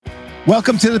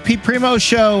Welcome to the Pete Primo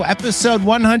Show, episode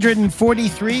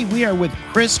 143. We are with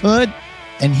Chris Hood,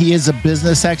 and he is a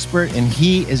business expert, and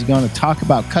he is going to talk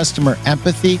about customer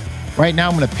empathy. Right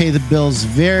now, I'm going to pay the bills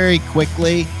very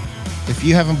quickly. If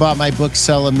you haven't bought my book,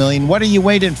 Sell a Million, what are you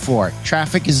waiting for?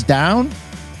 Traffic is down?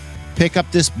 Pick up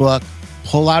this book,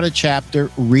 pull out a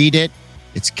chapter, read it.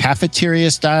 It's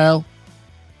cafeteria style.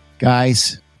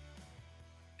 Guys,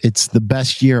 it's the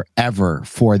best year ever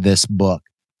for this book.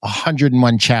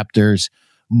 101 chapters,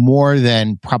 more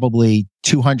than probably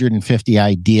 250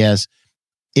 ideas.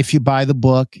 If you buy the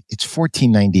book, it's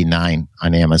 $14.99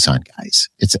 on Amazon, guys.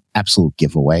 It's an absolute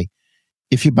giveaway.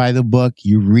 If you buy the book,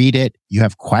 you read it, you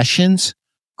have questions,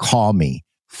 call me,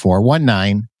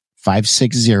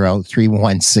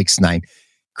 419-560-3169.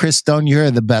 Chris Stone,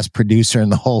 you're the best producer in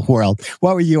the whole world.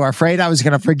 What were you, afraid I was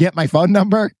going to forget my phone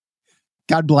number?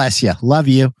 God bless you. Love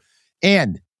you.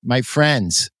 And my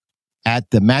friends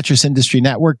at the Mattress Industry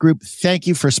Network Group, thank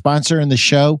you for sponsoring the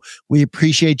show. We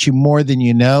appreciate you more than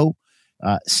you know.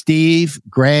 Steve,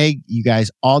 Greg, you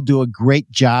guys all do a great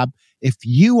job. If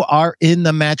you are in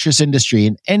the mattress industry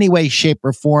in any way, shape,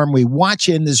 or form, we want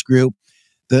you in this group.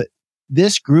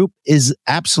 This group is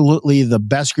absolutely the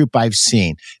best group I've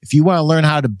seen. If you want to learn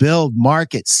how to build,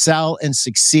 market, sell, and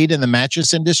succeed in the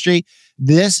mattress industry,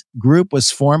 this group was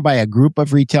formed by a group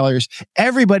of retailers.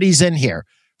 Everybody's in here,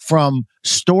 from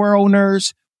store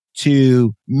owners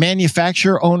to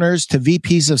manufacturer owners to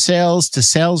VPs of sales to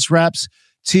sales reps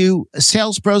to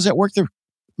sales pros that work the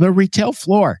retail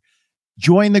floor.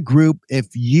 Join the group if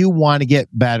you want to get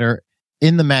better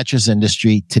in the mattress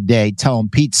industry today. Tell them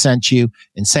Pete sent you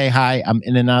and say hi. I'm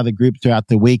in and out of the group throughout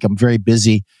the week. I'm very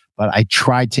busy, but I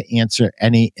tried to answer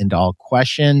any and all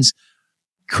questions.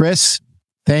 Chris,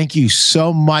 thank you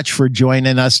so much for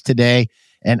joining us today.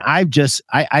 And I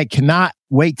cannot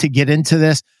wait to get into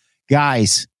this.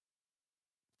 Guys,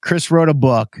 Chris wrote a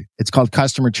book. It's called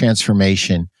Customer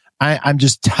Transformation. I'm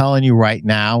just telling you right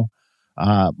now,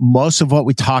 most of what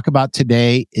we talk about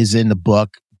today is in the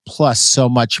book, plus so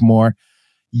much more.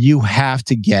 You have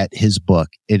to get his book.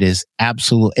 It is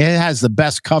it has the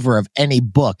best cover of any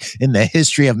book in the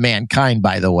history of mankind,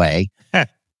 by the way.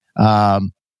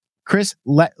 Chris,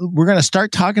 we're going to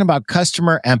start talking about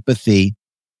customer empathy.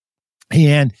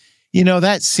 And,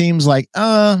 that seems like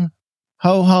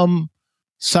ho-hum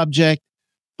subject,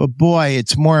 but boy,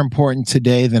 it's more important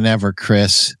today than ever,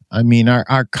 Chris. I mean,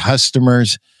 our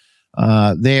customers,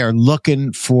 they are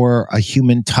looking for a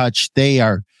human touch. They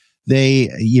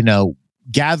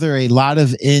gather a lot of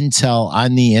intel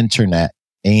on the internet,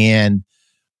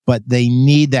 but they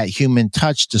need that human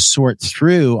touch to sort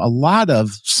through a lot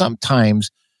of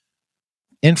sometimes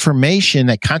information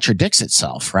that contradicts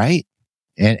itself, right?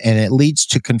 And it leads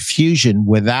to confusion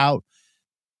without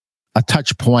a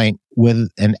touch point with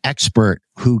an expert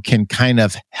who can kind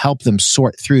of help them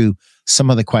sort through some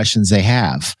of the questions they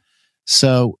have.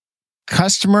 So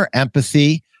customer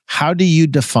empathy, how do you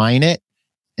define it?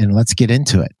 And let's get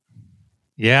into it.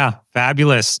 Yeah,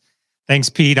 fabulous. Thanks,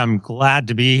 Pete. I'm glad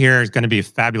to be here. It's going to be a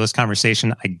fabulous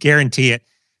conversation. I guarantee it.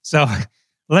 So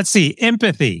let's see.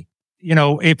 Empathy.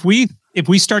 If we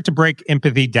start to break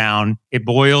empathy down, it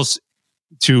boils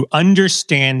to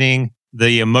understanding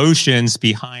the emotions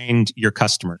behind your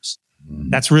customers.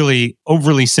 That's really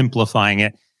overly simplifying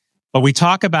it. But we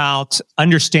talk about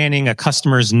understanding a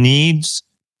customer's needs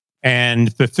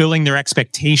and fulfilling their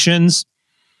expectations.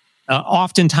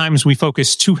 Oftentimes we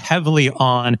focus too heavily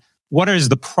on what is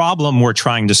the problem we're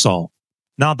trying to solve.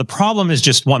 Now, the problem is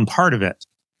just one part of it,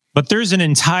 but there's an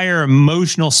entire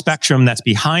emotional spectrum that's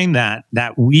behind that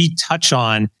we touch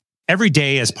on every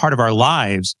day as part of our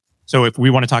lives. So if we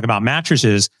want to talk about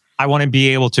mattresses, I want to be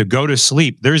able to go to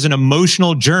sleep. There's an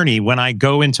emotional journey when I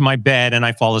go into my bed and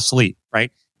I fall asleep, right?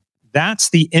 That's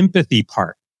the empathy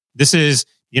part. This is,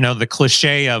 the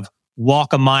cliche of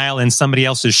walk a mile in somebody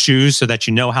else's shoes so that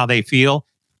you know how they feel.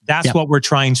 That's what we're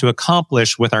trying to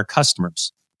accomplish with our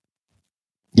customers.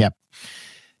 Yep.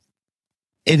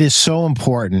 It is so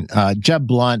important. Jeb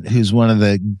Blunt, who's one of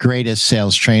the greatest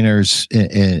sales trainers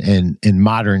in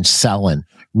modern selling,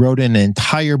 wrote an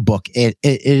entire book. It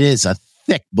is a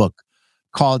thick book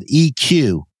called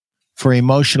EQ for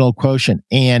Emotional Quotient.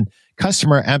 And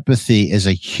customer empathy is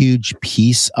a huge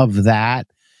piece of that.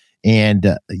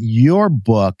 And your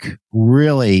book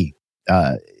really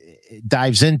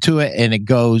dives into it, and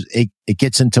it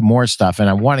gets into more stuff. And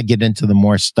I want to get into the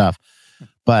more stuff,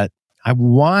 but I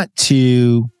want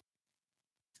to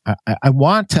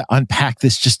unpack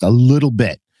this just a little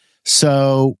bit.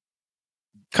 So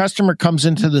customer comes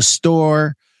into the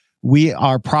store. We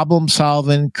are problem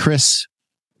solving. Chris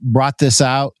brought this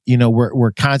out.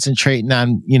 We're concentrating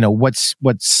on, what's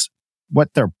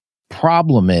what their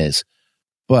problem is,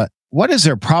 but what is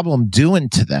their problem doing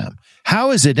to them?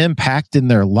 How is it impacting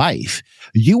their life?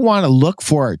 You want to look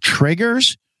for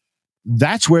triggers.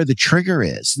 That's where the trigger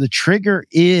is. The trigger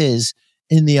is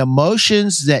in the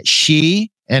emotions that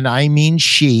she, and I mean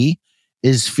she,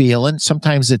 is feeling.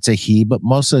 Sometimes it's a he, but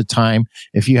most of the time,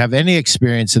 if you have any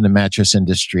experience in the mattress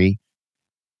industry,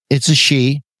 it's a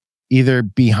she, either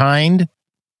behind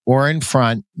or in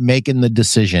front, making the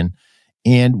decision.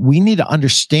 And we need to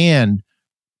understand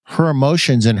her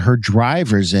emotions and her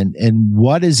drivers and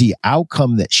what is the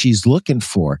outcome that she's looking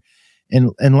for.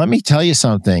 And let me tell you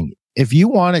something. If you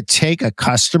want to take a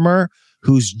customer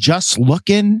who's just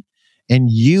looking and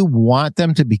you want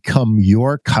them to become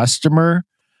your customer,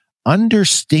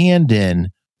 understanding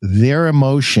their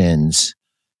emotions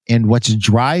and what's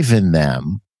driving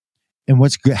them and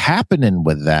what's happening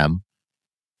with them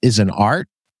is an art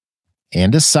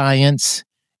and a science,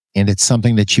 and it's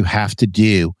something that you have to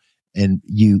do. And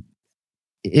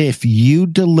if you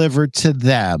deliver to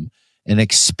them an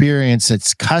experience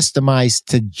that's customized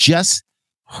to just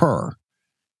her,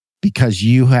 because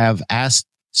you have asked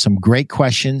some great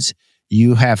questions,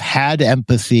 you have had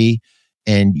empathy,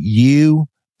 and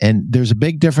there's a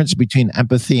big difference between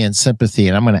empathy and sympathy.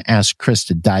 And I'm going to ask Chris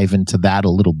to dive into that a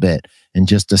little bit in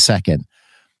just a second.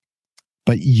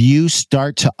 But you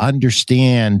start to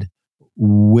understand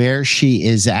where she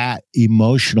is at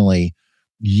emotionally.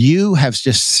 You have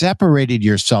just separated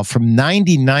yourself from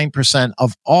 99%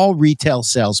 of all retail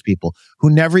salespeople who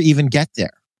never even get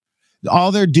there.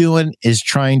 All they're doing is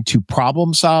trying to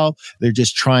problem solve. They're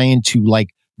just trying to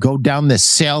go down the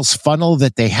sales funnel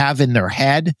that they have in their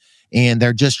head, and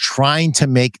they're just trying to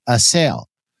make a sale.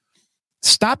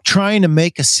 Stop trying to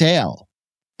make a sale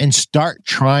and start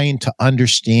trying to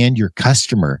understand your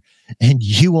customer, and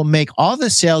you will make all the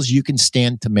sales you can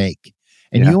stand to make.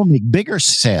 And you will make bigger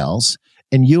sales,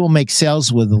 and you will make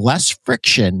sales with less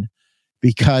friction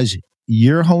because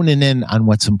you're honing in on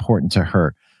what's important to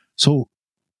her. So,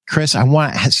 Chris, I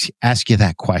want to ask you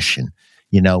that question.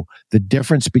 The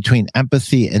difference between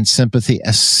empathy and sympathy,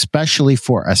 especially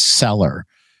for a seller,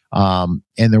 and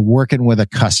they're working with a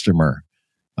customer,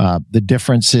 the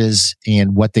differences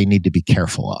and what they need to be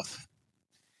careful of.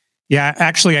 Yeah,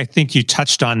 actually, I think you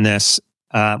touched on this,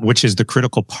 which is the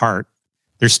critical part.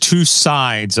 There's two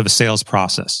sides of a sales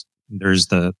process. There's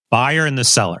the buyer and the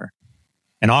seller.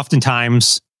 And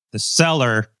oftentimes, the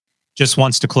seller just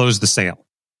wants to close the sale.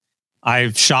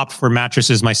 I've shopped for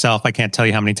mattresses myself. I can't tell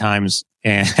you how many times.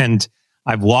 And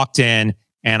I've walked in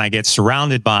and I get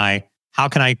surrounded by, how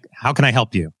can I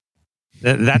help you?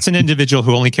 That's an individual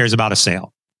who only cares about a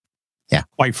sale. Yeah.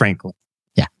 Quite frankly.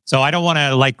 Yeah. So I don't want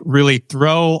to really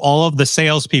throw all of the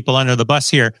salespeople under the bus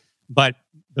here, but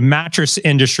the mattress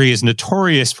industry is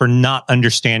notorious for not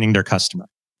understanding their customer.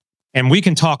 And we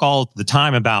can talk all the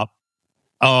time about,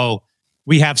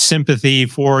 we have sympathy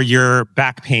for your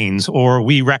back pains, or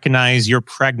we recognize you're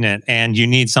pregnant and you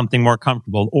need something more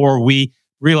comfortable, or we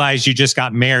realize you just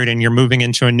got married and you're moving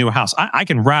into a new house. I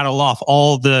can rattle off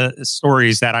all the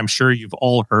stories that I'm sure you've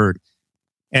all heard.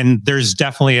 And there's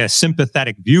definitely a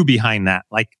sympathetic view behind that.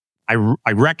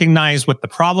 I recognize what the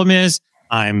problem is.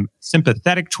 I'm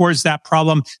sympathetic towards that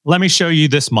problem. Let me show you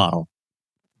this model.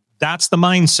 That's the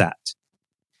mindset.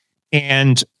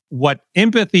 And what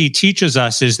empathy teaches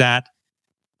us is that,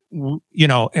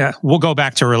 we'll go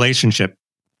back to relationship.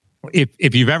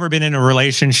 If you've ever been in a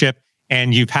relationship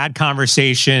and you've had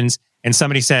conversations and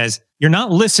somebody says, "You're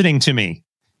not listening to me."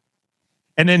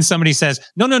 And then somebody says,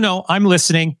 No, I'm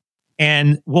listening.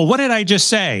 And, well, what did I just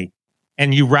say?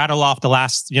 And you rattle off the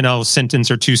last,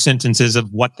 sentence or two sentences of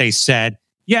what they said.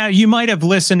 Yeah, you might have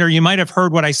listened or you might have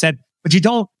heard what I said, but you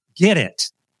don't get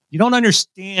it. You don't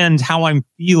understand how I'm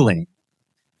feeling,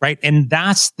 right? And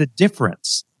that's the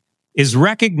difference, is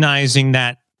recognizing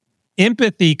that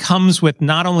empathy comes with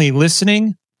not only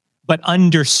listening, but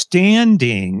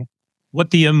understanding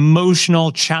what the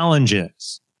emotional challenge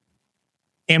is.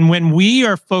 And when we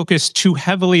are focused too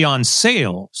heavily on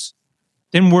sales,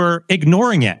 then we're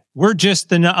ignoring it. We're just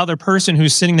the other person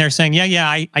who's sitting there saying,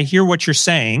 I hear what you're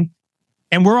saying.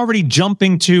 And we're already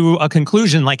jumping to a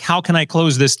conclusion, like, how can I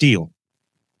close this deal?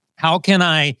 How can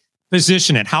I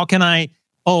position it? How can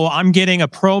I'm getting a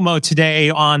promo today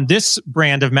on this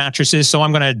brand of mattresses, so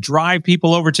I'm going to drive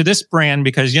people over to this brand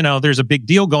because, there's a big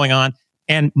deal going on.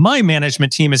 And my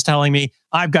management team is telling me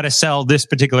I've got to sell this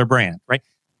particular brand, right?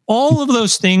 All of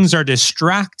those things are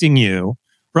distracting you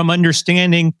from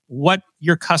understanding what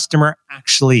your customer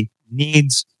actually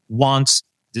needs, wants,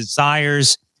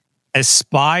 desires,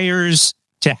 aspires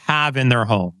to have in their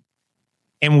home.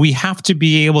 And we have to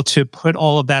be able to put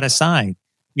all of that aside.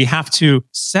 we have to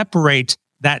separate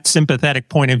that sympathetic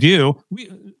point of view.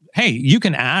 Hey, you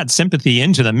can add sympathy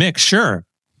into the mix, sure.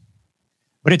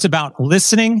 But it's about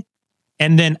listening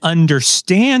and then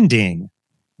understanding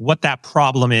what that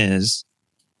problem is,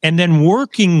 and then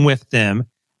working with them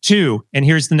to, and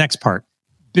here's the next part,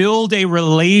 build a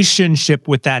relationship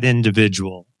with that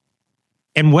individual.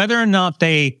 And whether or not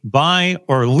they buy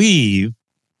or leave,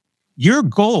 your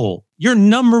goal, your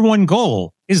number one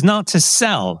goal is not to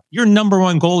sell. Your number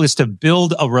one goal is to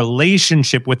build a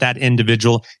relationship with that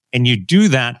individual. And you do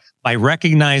that by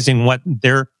recognizing what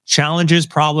their challenges,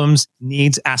 problems,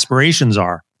 needs, aspirations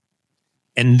are.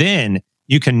 And then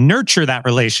you can nurture that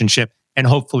relationship and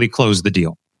hopefully close the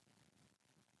deal.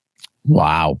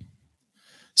 Wow.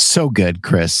 So good,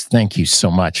 Chris. Thank you so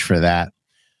much for that.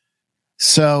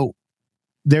 So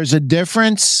there's a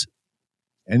difference,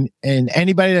 and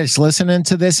anybody that's listening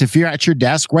to this, if you're at your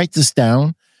desk, write this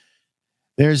down.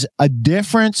 There's a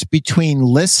difference between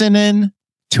listening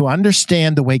to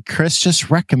understand the way Chris just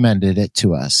recommended it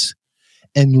to us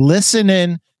and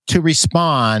listening to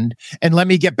respond. And let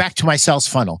me get back to my sales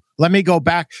funnel. Let me go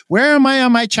back. Where am I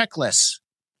on my checklist?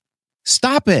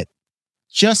 Stop it.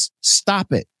 Just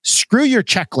stop it. Screw your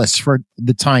checklist for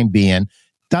the time being.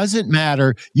 Doesn't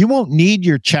matter. You won't need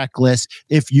your checklist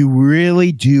if you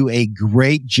really do a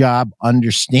great job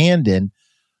understanding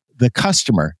the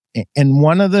customer. And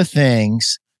one of the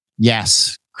things,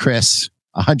 yes, Chris,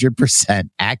 100%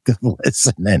 active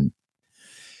listening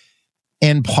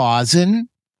and pausing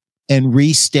and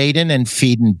restating and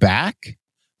feeding back.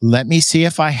 Let me see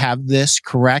if I have this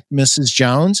correct, Mrs.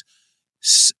 Jones.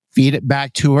 Feed it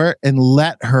back to her and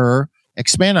let her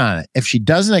expand on it. If she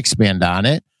doesn't expand on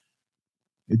it,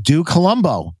 do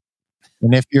Columbo.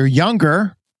 And if you're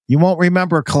younger, you won't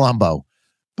remember Columbo,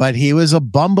 but he was a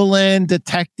bumbling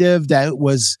detective that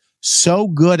was so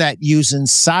good at using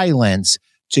silence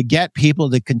to get people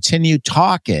to continue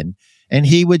talking. And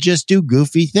he would just do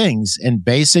goofy things and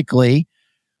basically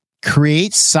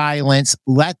create silence,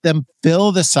 let them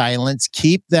fill the silence,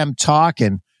 keep them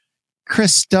talking.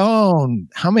 Chris Stone,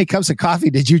 how many cups of coffee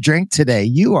did you drink today?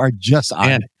 You are just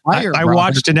on fire. I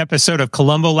watched an episode of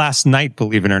Columbo last night,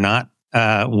 believe it or not.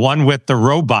 One with the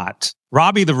robot.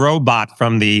 Robbie the robot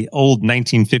from the old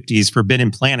 1950s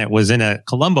Forbidden Planet was in a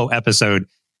Columbo episode.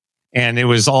 And it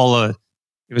was all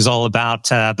about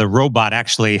the robot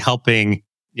actually helping,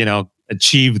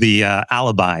 achieve the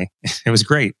alibi. It was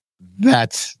great.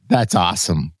 That's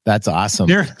awesome. That's awesome.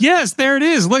 There it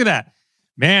is. Look at that.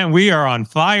 Man, we are on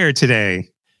fire today.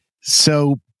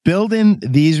 So building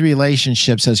these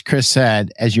relationships, as Chris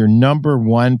said, as your number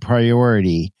one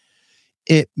priority,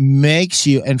 it makes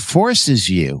you and forces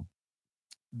you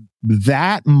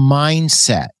that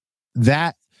mindset,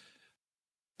 that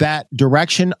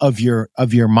direction of your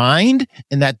mind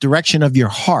and that direction of your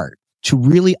heart to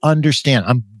really understand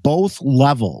on both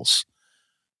levels,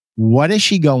 what is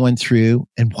she going through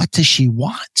and what does she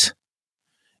want?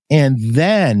 And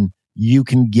then you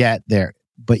can get there,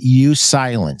 but use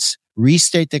silence,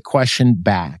 restate the question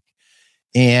back.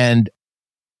 And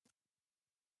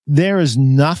there is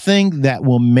nothing that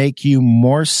will make you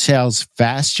more sales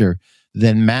faster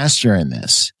than mastering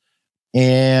this.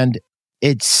 And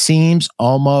it seems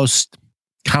almost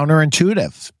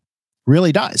counterintuitive.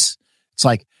 Really does. It's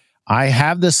like, I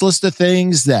have this list of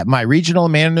things that my regional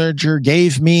manager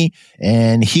gave me,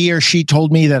 and he or she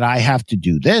told me that I have to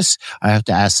do this. I have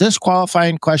to ask this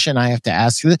qualifying question. I have to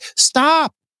ask this.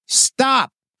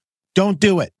 Stop. Don't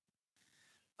do it.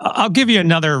 I'll give you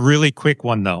another really quick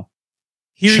one, though.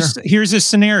 Here's a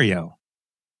scenario.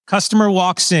 Customer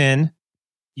walks in.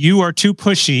 You are too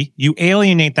pushy. You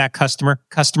alienate that customer.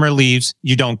 Customer leaves.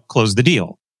 You don't close the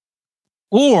deal.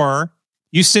 Or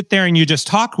you sit there and you just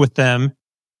talk with them.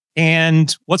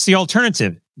 And what's the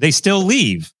alternative? They still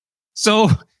leave. So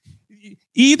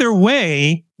either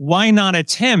way, why not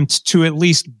attempt to at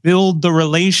least build the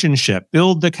relationship,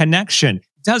 build the connection?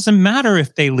 Doesn't matter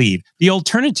if they leave. The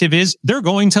alternative is they're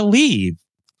going to leave.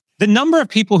 The number of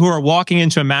people who are walking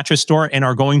into a mattress store and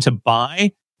are going to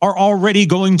buy are already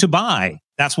going to buy.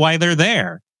 That's why they're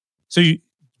there. So you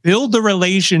build the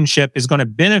relationship is going to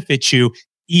benefit you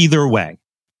either way.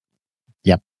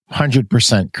 Yep.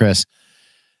 100%, Chris.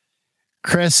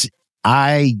 Chris,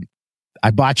 I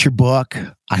bought your book.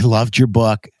 I loved your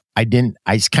book. I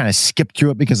just kind of skipped through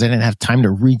it because I didn't have time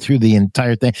to read through the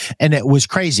entire thing. And it was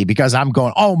crazy because I'm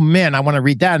going, oh man, I want to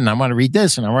read that and I want to read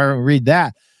this and I want to read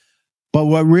that. But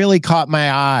what really caught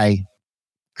my eye,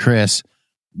 Chris,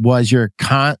 was your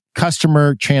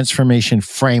customer transformation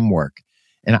framework.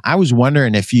 And I was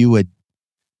wondering if you would,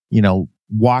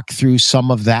 walk through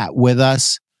some of that with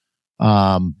us,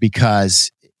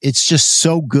 because it's just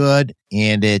so good,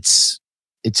 and it's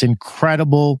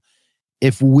incredible.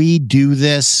 If we do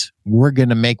this, we're going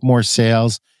to make more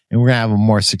sales and we're going to have a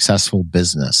more successful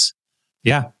business.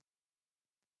 Yeah.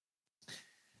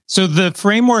 So the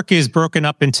framework is broken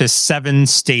up into 7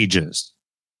 stages,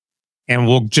 and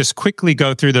we'll just quickly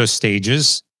go through those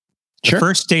stages. Sure. The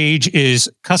first stage is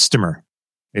customer.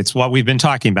 It's what we've been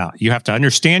talking about. You have to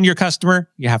understand your customer.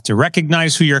 You have to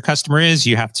recognize who your customer is.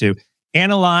 You have to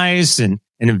analyze and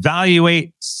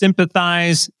evaluate,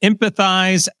 sympathize,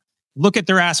 empathize, look at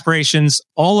their aspirations.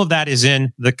 All of that is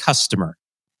in the customer.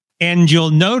 And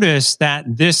you'll notice that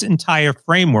this entire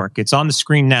framework, it's on the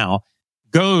screen now,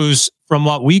 goes from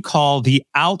what we call the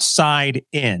outside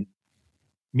in,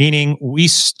 meaning we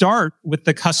start with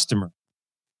the customer.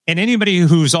 And anybody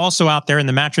who's also out there in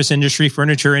the mattress industry,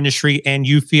 furniture industry, and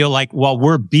you feel like, well,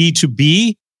 we're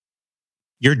B2B,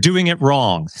 you're doing it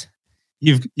wrong.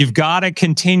 You've got to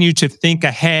continue to think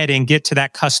ahead and get to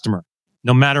that customer,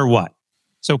 no matter what.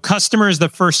 So customer is the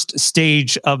first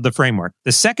stage of the framework.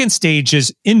 The second stage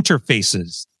is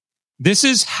interfaces. This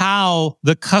is how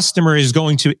the customer is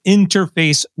going to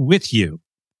interface with you.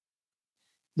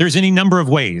 There's any number of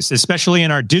ways, especially in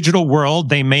our digital world.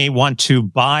 They may want to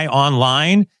buy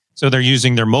online, so they're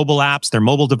using their mobile apps, their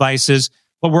mobile devices.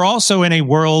 But we're also in a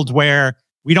world where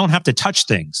we don't have to touch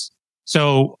things.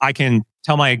 So I can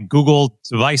tell my Google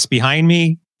device behind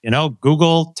me,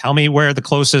 Google, tell me where the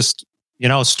closest,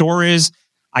 store is.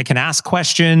 I can ask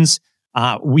questions.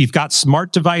 We've got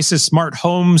smart devices, smart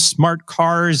homes, smart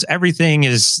cars. Everything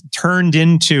is turned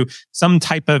into some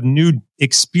type of new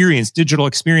experience, digital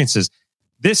experiences.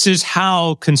 This is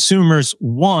how consumers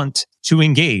want to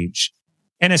engage.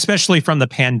 And especially from the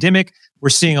pandemic, we're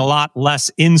seeing a lot less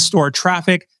in-store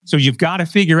traffic. So you've got to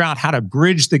figure out how to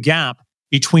bridge the gap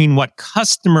between what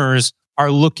customers are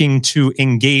looking to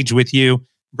engage with you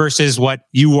versus what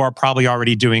you are probably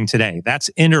already doing today.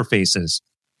 That's interfaces.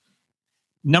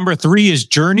 Number 3 is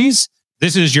journeys.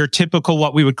 This is your typical,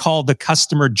 what we would call the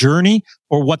customer journey,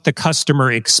 or what the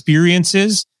customer experience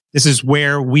is. This is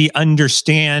where we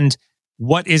understand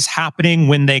what is happening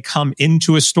when they come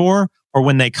into a store, or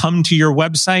when they come to your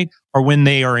website, or when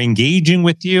they are engaging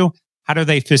with you. How do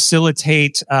they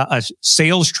facilitate a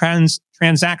sales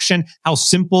transaction? How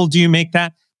simple do you make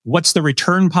that? What's the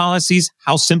return policies?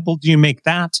 How simple do you make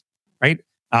that? Right?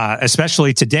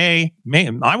 Especially today,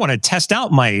 I want to test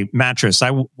out my mattress. I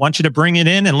want you to bring it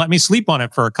in and let me sleep on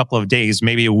it for a couple of days,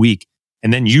 maybe a week.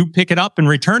 And then you pick it up and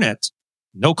return it.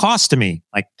 No cost to me.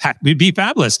 Like, that would be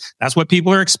fabulous. That's what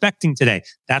people are expecting today.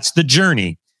 That's the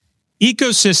journey.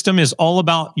 Ecosystem is all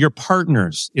about your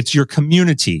partners. It's your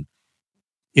community.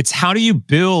 It's how do you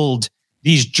build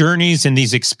these journeys and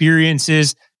these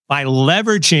experiences by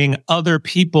leveraging other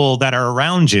people that are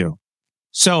around you.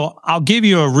 So I'll give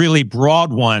you a really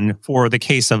broad one for the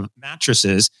case of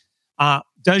mattresses.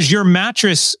 Does your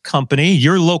mattress company,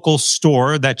 your local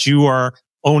store that you are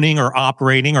owning or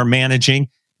operating or managing,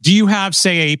 do you have,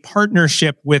 say, a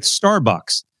partnership with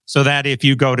Starbucks? So that if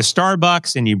you go to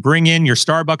Starbucks and you bring in your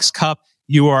Starbucks cup,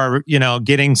 you are,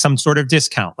 getting some sort of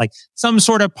discount, like some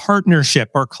sort of partnership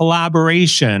or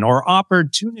collaboration or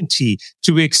opportunity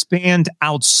to expand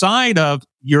outside of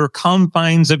your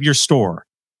confines of your store.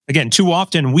 Again, too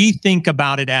often we think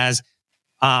about it as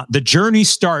the journey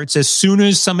starts as soon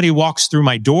as somebody walks through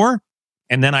my door,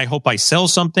 and then I hope I sell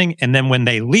something. And then when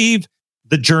they leave,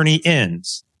 the journey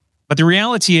ends. But the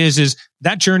reality is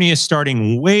that journey is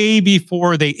starting way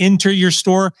before they enter your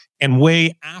store and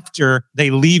way after they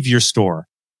leave your store.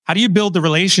 How do you build the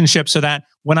relationship so that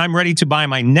when I'm ready to buy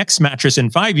my next mattress in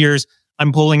 5 years,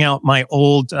 I'm pulling out my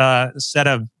old set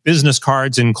of business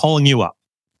cards and calling you up,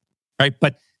 right?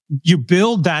 But you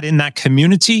build that in that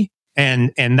community,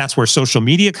 and that's where social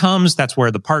media comes. That's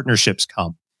where the partnerships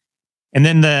come. And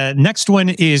then the next one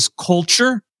is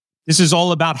culture. This is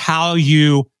all about how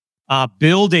you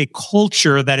build a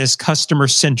culture that is customer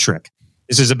centric.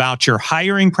 This is about your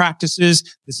hiring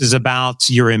practices. This is about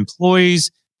your employees.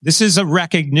 This is a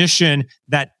recognition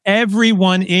that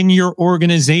everyone in your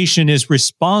organization is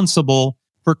responsible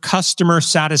for customer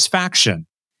satisfaction.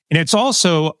 And it's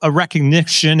also a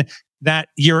recognition that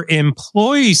your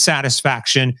employee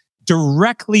satisfaction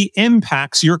directly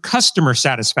impacts your customer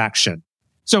satisfaction.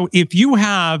 So if you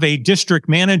have a district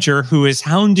manager who is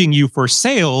hounding you for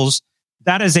sales,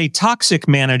 that is a toxic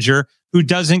manager who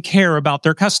doesn't care about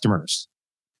their customers.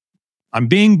 I'm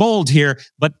being bold here,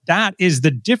 but that is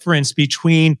the difference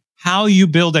between how you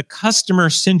build a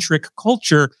customer-centric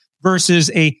culture versus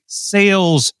a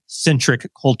sales-centric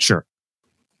culture.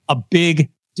 A big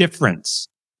difference.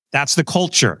 That's the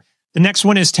culture. The next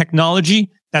one is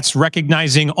technology. That's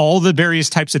recognizing all the various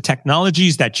types of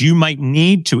technologies that you might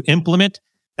need to implement.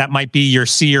 That might be your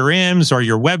CRMs or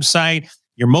your website,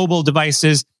 your mobile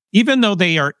devices. Even though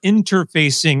they are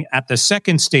interfacing at the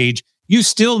second stage, you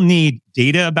still need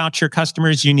data about your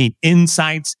customers. You need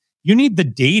insights. You need the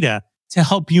data to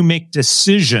help you make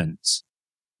decisions.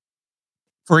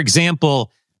 For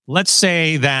example, let's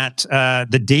say that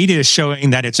the data is showing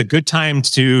that it's a good time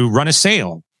to run a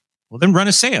sale. Well, then run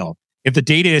a sale. If the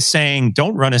data is saying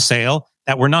don't run a sale,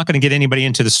 that we're not going to get anybody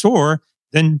into the store,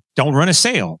 then don't run a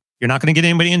sale. You're not going to get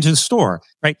anybody into the store,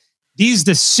 right? These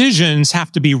decisions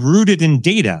have to be rooted in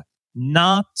data,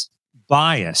 not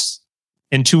bias.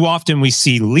 And too often we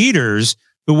see leaders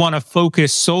who want to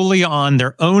focus solely on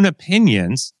their own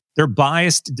opinions, their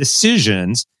biased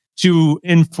decisions to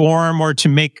inform or to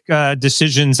make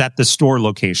decisions at the store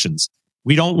locations.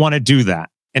 We don't want to do that.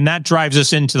 And that drives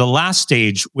us into the last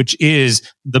stage, which is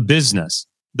the business,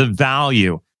 the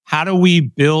value. How do we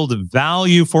build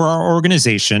value for our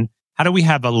organization? How do we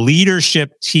have a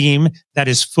leadership team that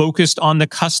is focused on the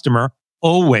customer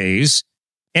always?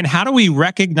 And how do we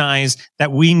recognize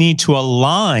that we need to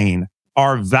align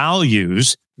our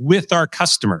values with our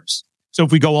customers? So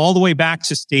if we go all the way back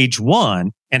to stage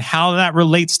 1 and how that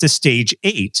relates to stage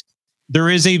 8, there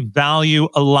is a value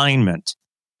alignment.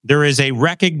 There is a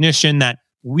recognition that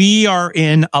we are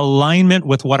in alignment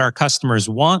with what our customers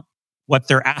want, what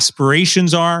their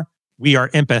aspirations are. We are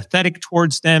empathetic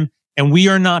towards them, and we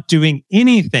are not doing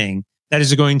anything that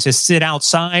is going to sit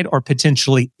outside or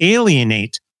potentially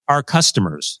alienate our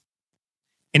customers.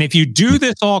 And if you do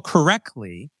this all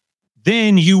correctly,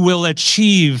 then you will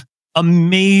achieve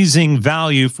amazing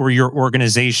value for your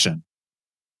organization.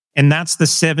 And that's the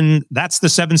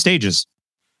seven stages.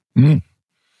 Mm.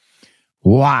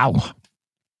 Wow.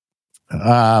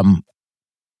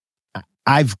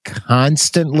 I've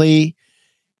constantly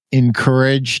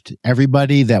encouraged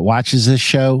everybody that watches this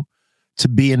show to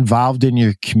be involved in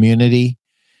your community.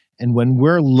 And when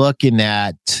we're looking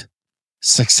at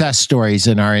success stories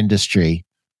in our industry,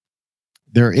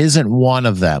 there isn't one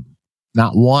of them,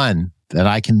 not one that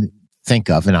I can think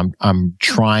of, and I'm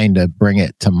trying to bring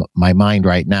it to my mind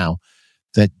right now,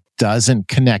 that doesn't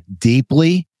connect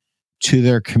deeply to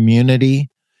their community.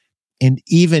 And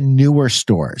even newer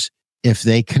stores, if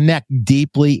they connect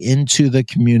deeply into the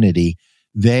community,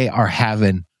 they are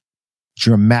having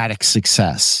dramatic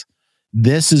success.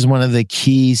 This is one of the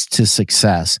keys to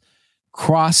success.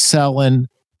 Cross-selling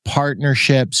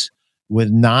partnerships with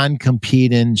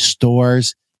non-competing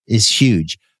stores is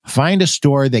huge. Find a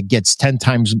store that gets 10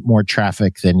 times more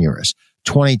traffic than yours,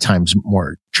 20 times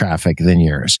more traffic than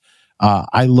yours.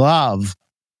 I love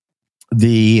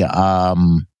the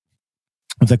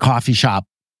coffee shop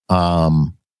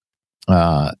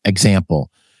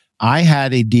example. I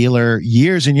had a dealer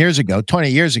years and years ago, 20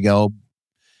 years ago,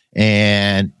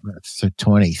 and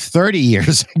 30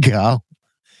 years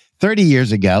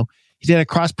ago, he did a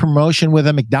cross promotion with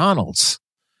a McDonald's.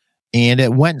 And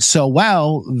it went so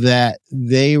well that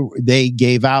they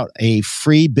gave out a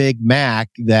free Big Mac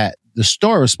that the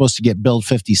store was supposed to get billed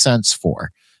 50 cents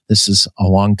for. This is a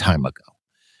long time ago.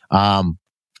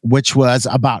 Which was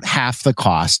about half the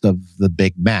cost of the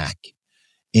Big Mac.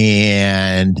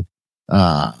 And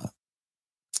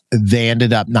they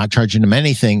ended up not charging them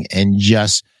anything and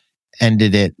just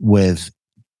ended it with,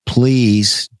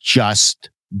 please just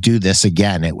do this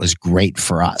again. It was great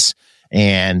for us.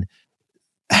 And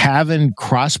having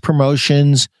cross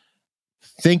promotions,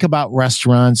 think about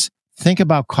restaurants, think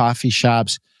about coffee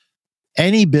shops,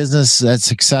 any business that's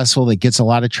successful that gets a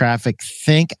lot of traffic,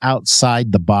 think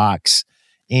outside the box.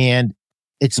 And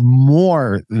it's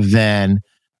more than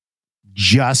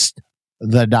just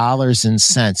the dollars and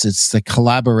cents. It's the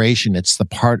collaboration. It's the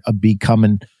part of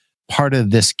becoming part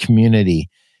of this community.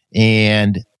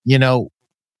 And,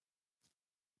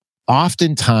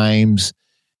 oftentimes,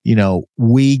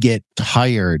 we get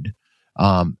tired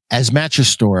as mattress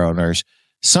store owners.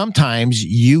 Sometimes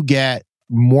you get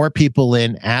more people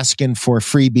in asking for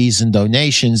freebies and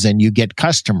donations than you get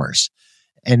customers.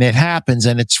 And it happens,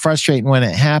 and it's frustrating when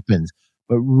it happens.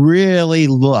 But really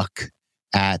look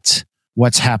at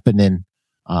what's happening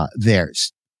there.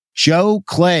 Joe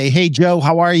Clay. Hey, Joe,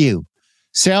 how are you?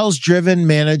 Sales-driven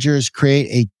managers create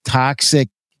a toxic,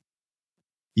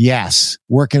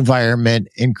 work environment,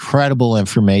 incredible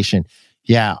information.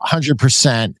 Yeah,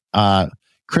 100%.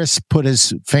 Chris put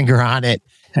his finger on it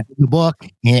in the book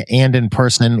and in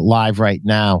person live right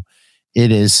now.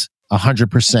 It is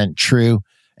 100% true.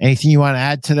 Anything you want to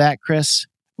add to that, Chris?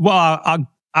 Well,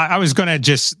 I was going to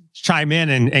just chime in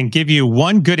and give you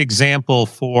one good example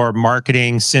for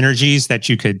marketing synergies that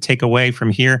you could take away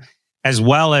from here. as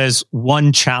well as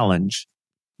one challenge.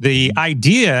 The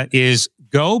idea is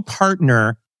go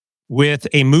partner with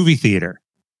a movie theater,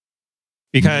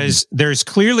 because there's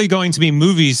clearly going to be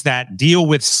movies that deal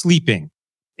with sleeping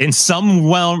in some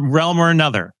realm or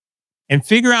another, and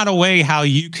figure out a way how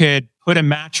you could put a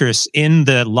mattress in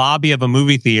the lobby of a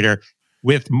movie theater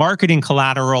with marketing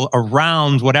collateral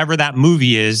around whatever that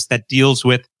movie is that deals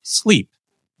with sleep.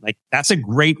 Like, that's a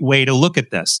great way to look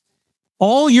at this.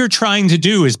 All you're trying to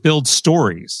do is build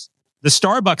stories. The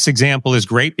Starbucks example is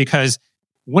great because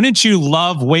wouldn't you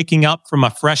love waking up from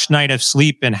a fresh night of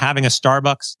sleep and having a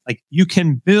Starbucks? Like, you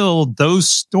can build those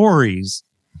stories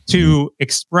to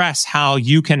express how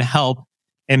you can help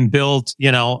and build,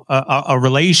 a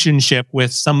relationship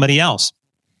with somebody else.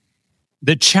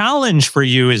 The challenge for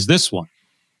you is this one.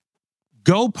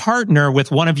 Go partner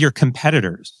with one of your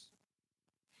competitors.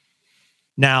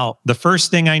 Now, the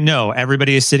first thing I know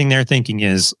everybody is sitting there thinking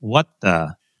is,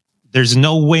 there's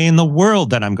no way in the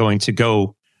world that I'm going to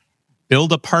go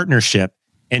build a partnership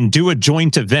and do a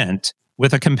joint event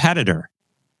with a competitor.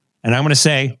 And I'm going to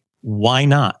say, why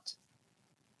not?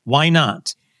 Why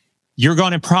not? You're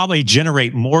going to probably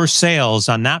generate more sales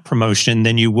on that promotion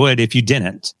than you would if you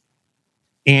didn't.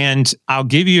 And I'll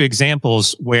give you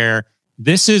examples where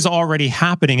this is already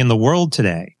happening in the world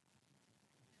today.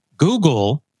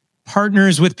 Google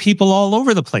partners with people all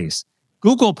over the place.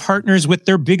 Google partners with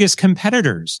their biggest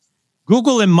competitors.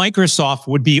 Google and Microsoft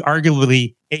would be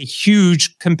arguably a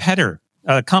huge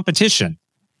competition.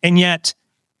 And yet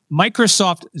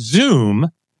Microsoft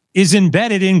Zoom is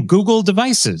embedded in Google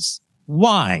devices.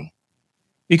 Why?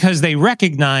 Because they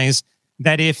recognize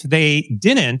that if they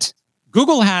didn't,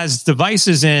 Google has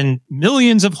devices in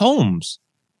millions of homes,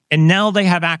 and now they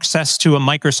have access to a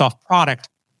Microsoft product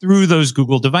through those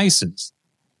Google devices.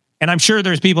 And I'm sure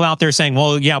there's people out there saying,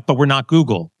 well, yeah, but we're not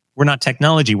Google. We're not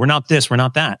technology. We're not this. We're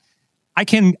not that. I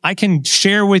can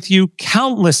share with you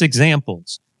countless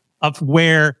examples of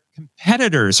where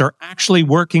competitors are actually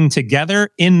working together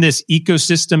in this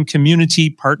ecosystem community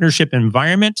partnership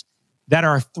environment that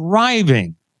are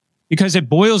thriving, because it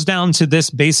boils down to this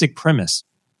basic premise.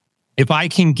 If I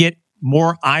can get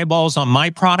more eyeballs on my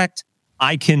product,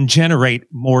 I can generate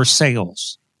more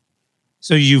sales.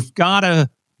 So you've got to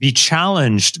be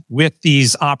challenged with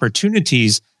these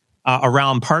opportunities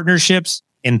around partnerships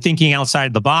and thinking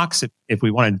outside the box if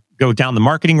we want to go down the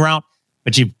marketing route.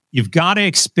 But you've got to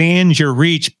expand your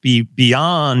reach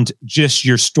beyond just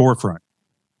your storefront.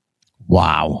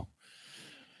 Wow.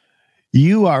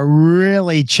 You are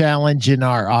really challenging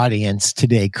our audience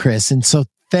today, Chris. And so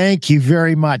thank you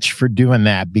very much for doing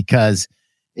that, because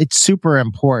it's super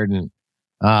important.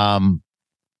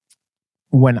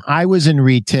 When I was in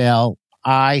retail,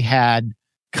 I had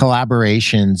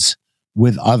collaborations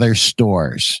with other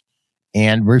stores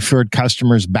and referred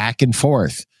customers back and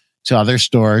forth to other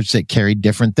stores that carried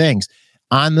different things.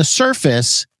 On the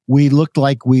surface, we looked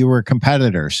like we were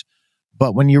competitors,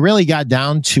 but when you really got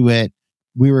down to it,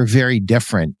 we were very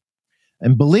different.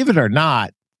 And believe it or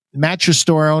not, mattress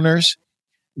store owners,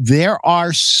 there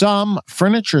are some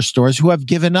furniture stores who have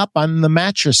given up on the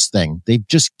mattress thing. They've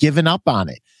just given up on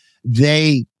it.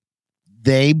 They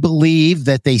believe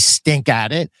that they stink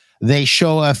at it. They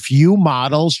show a few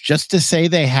models just to say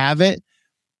they have it.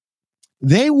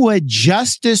 They would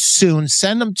just as soon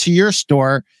send them to your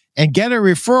store and get a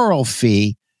referral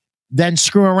fee than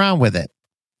screw around with it.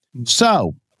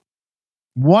 So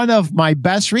one of my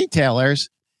best retailers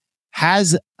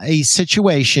has a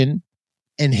situation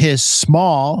in his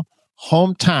small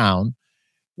hometown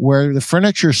where the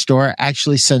furniture store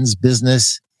actually sends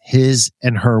business his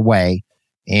and her way.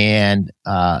 And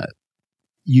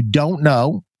you don't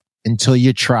know until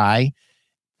you try.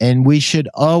 And we should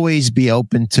always be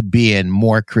open to being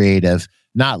more creative,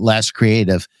 not less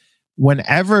creative.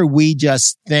 Whenever we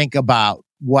just think about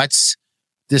what's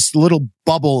this little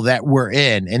bubble that we're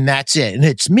in, and that's it, and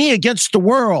it's me against the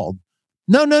world.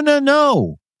 No.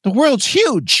 The world's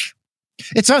huge.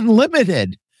 It's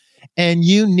unlimited. And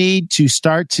you need to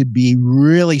start to be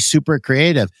really super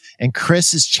creative. And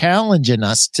Chris is challenging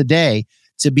us today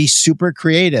to be super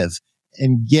creative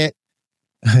and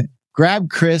grab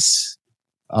Chris.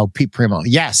 Oh, Pete Primo.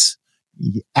 Yes,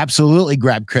 absolutely.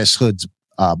 Grab Chris Hood's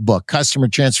book, Customer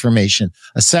Transformation,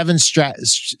 a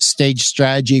 7-stage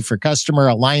strategy for customer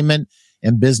alignment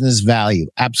and business value.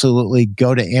 Absolutely.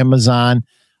 Go to Amazon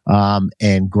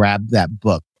and grab that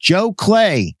book. Joe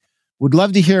Clay would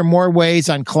love to hear more ways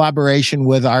on collaboration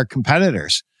with our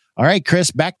competitors. All right,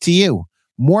 Chris, back to you.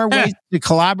 More ways to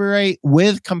collaborate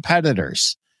with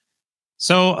competitors.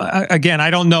 So again,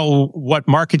 I don't know what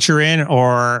market you're in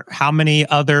or how many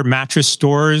other mattress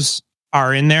stores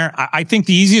are in there. I think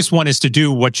the easiest one is to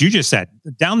do what you just said.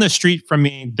 Down the street from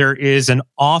me, there is an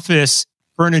office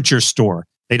furniture store.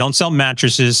 They don't sell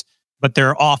mattresses, but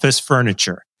they're office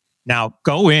furniture. Now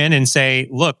go in and say,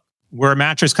 look, we're a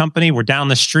mattress company. We're down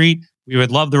the street. We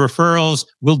would love the referrals.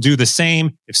 We'll do the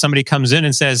same. If somebody comes in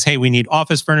and says, hey, we need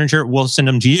office furniture, we'll send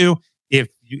them to you. If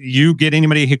you get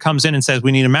anybody who comes in and says,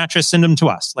 we need a mattress, send them to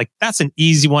us. Like, that's an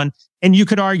easy one. And you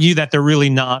could argue that they're really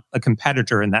not a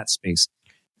competitor in that space.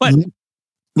 But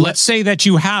let's say that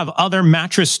you have other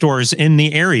mattress stores in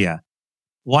the area.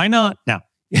 Why not? Now,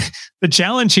 the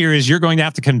challenge here is you're going to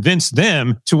have to convince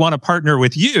them to want to partner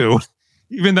with you,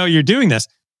 even though you're doing this.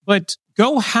 But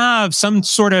go have some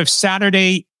sort of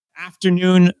Saturday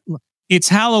afternoon. It's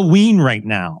Halloween right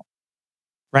now,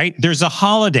 right? There's a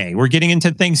holiday. We're getting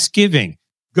into Thanksgiving.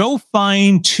 Go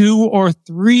find 2 or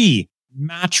 3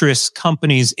 mattress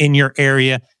companies in your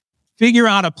area. Figure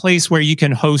out a place where you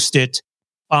can host it.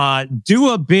 Do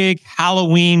a big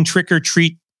Halloween trick or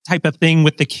treat type of thing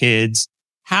with the kids.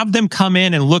 Have them come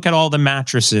in and look at all the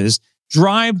mattresses,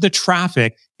 drive the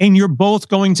traffic, and you're both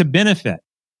going to benefit.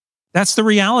 That's the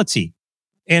reality.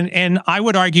 And I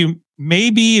would argue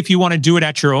maybe if you want to do it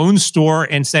at your own store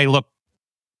and say, look,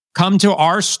 come to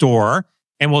our store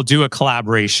and we'll do a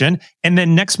collaboration. And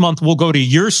then next month we'll go to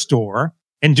your store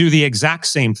and do the exact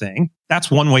same thing.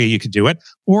 That's one way you could do it.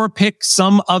 Or pick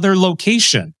some other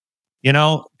location. You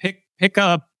know, pick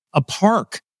a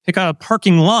park, pick a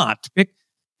parking lot,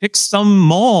 pick some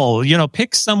mall, you know,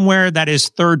 pick somewhere that is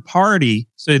third party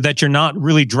so that you're not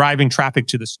really driving traffic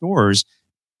to the stores.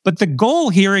 But the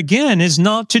goal here, again, is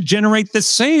not to generate the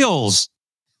sales.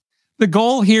 The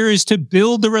goal here is to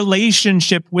build the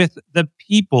relationship with the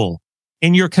people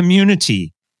in your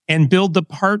community and build the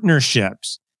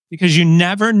partnerships, because you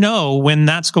never know when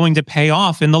that's going to pay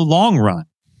off in the long run.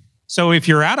 So if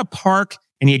you're at a park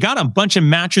and you got a bunch of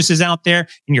mattresses out there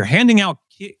and you're handing out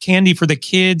candy for the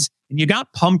kids and you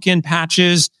got pumpkin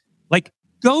patches, like,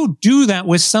 go do that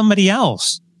with somebody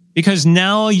else, because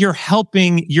now you're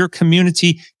helping your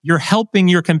community, you're helping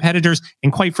your competitors,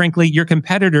 and quite frankly, your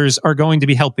competitors are going to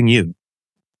be helping you.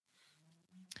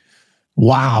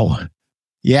 Wow.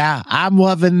 Yeah, I'm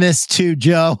loving this too,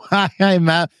 Joe.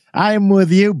 I'm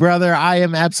with you, brother. I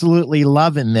am absolutely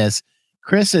loving this.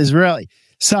 Chris is really...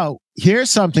 So here's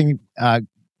something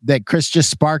that Chris just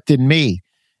sparked in me,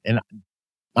 and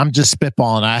I'm just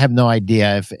spitballing. I have no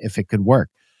idea if it could work.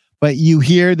 But you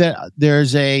hear that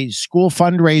there's a school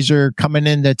fundraiser coming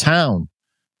into town.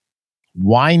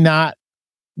 Why not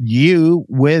you,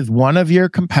 with one of your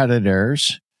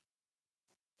competitors,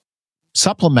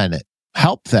 supplement it,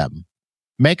 help them,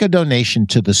 make a donation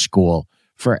to the school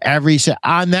for every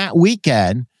on that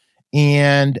weekend,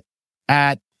 and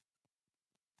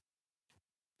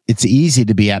it's easy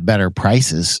to be at better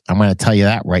prices. I'm going to tell you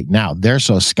that right now. They're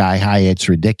so sky high, it's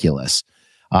ridiculous.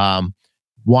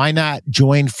 Why not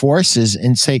join forces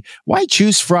and say, why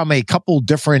choose from a couple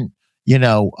different,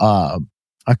 a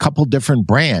couple different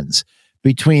brands?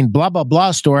 Between blah, blah,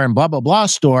 blah store and blah, blah, blah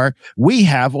store, we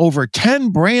have over 10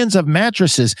 brands of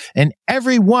mattresses, and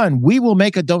every one we will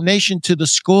make a donation to the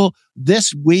school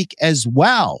this week as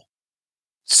well.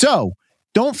 So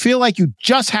don't feel like you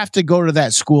just have to go to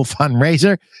that school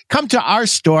fundraiser. Come to our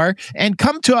store and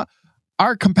come to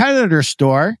our competitor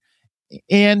store,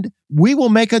 and we will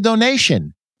make a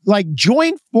donation. Like,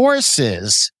 join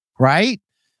forces, right,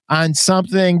 on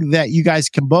something that you guys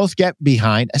can both get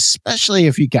behind, especially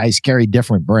if you guys carry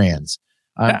different brands.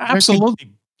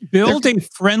 Absolutely. Build a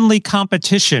friendly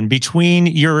competition between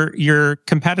your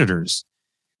competitors.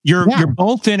 You're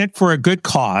both in it for a good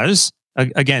cause.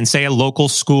 Again, say a local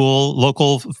school,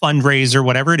 local fundraiser,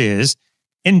 whatever it is,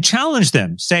 and challenge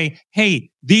them. Say,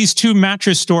 hey, these 2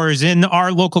 mattress stores in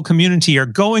our local community are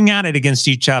going at it against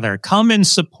each other. Come and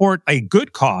support a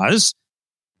good cause.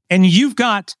 And you've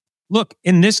got, look,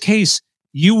 in this case,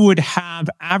 you would have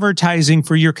advertising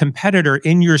for your competitor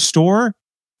in your store,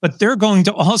 but they're going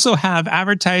to also have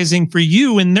advertising for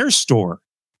you in their store.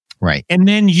 Right. And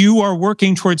then you are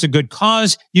working towards a good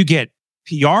cause. You get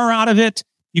PR out of it.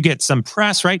 You get some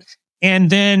press, right? And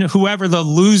then whoever the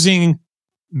losing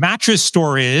mattress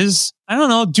store is, I don't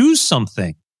know, do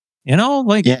something,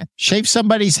 shave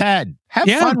somebody's head. Have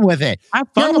fun with it. Have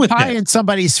fun with pie it. in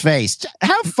somebody's face.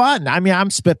 Have fun. I mean, I'm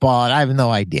spitballing. I have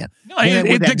no idea. No,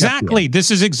 exactly.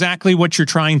 This is exactly what you're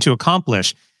trying to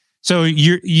accomplish. So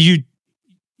you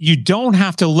don't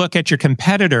have to look at your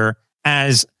competitor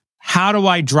as, how do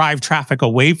I drive traffic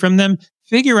away from them?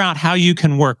 Figure out how you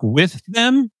can work with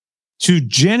them to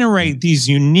generate these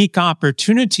unique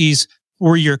opportunities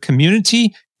for your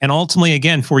community and ultimately,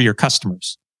 again, for your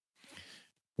customers.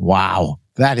 Wow.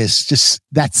 That's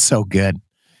so good.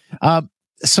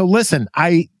 So listen,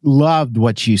 I loved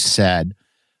what you said.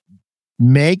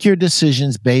 Make your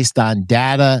decisions based on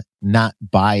data, not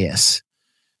bias.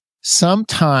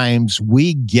 Sometimes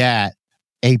we get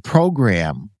a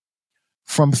program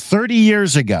from 30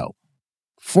 years ago,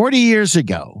 40 years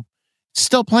ago,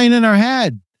 still playing in our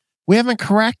head. We haven't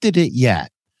corrected it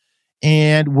yet.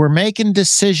 And we're making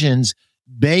decisions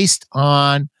based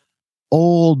on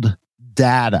old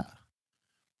data.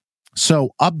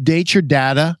 So update your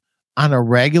data on a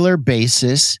regular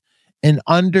basis and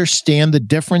understand the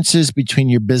differences between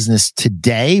your business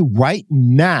today, right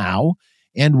now,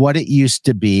 and what it used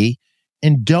to be.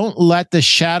 And don't let the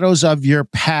shadows of your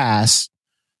past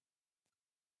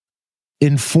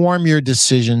inform your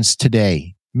decisions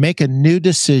today. Make a new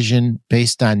decision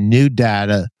based on new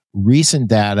data,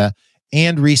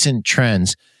 and recent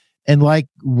trends. And like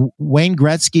Wayne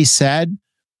Gretzky said,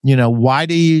 why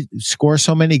do you score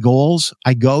so many goals?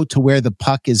 I go to where the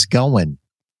puck is going.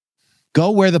 Go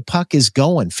where the puck is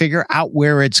going. Figure out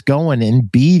where it's going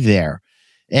and be there.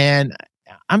 And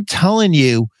I'm telling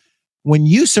you, when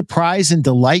you surprise and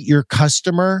delight your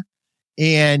customer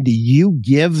and you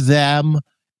give them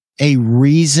a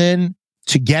reason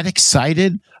to get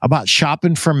excited about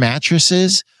shopping for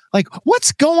mattresses, like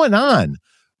what's going on?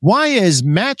 Why is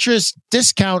Mattress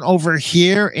Discount over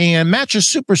here and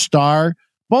Mattress Superstar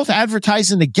both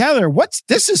advertising together?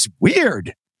 This is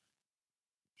weird.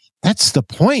 That's the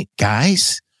point,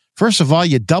 guys. First of all,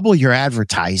 you double your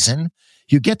advertising.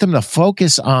 You get them to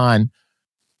focus on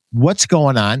what's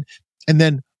going on. And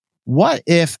then what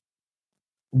if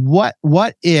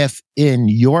in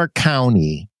your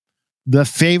county, the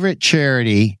favorite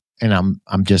charity, and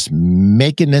I'm just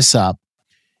making this up,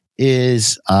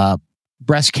 is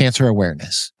breast cancer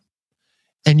awareness.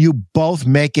 And you both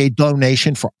make a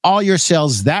donation for all your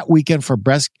sales that weekend for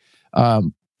breast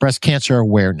cancer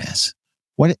awareness.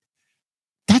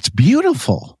 That's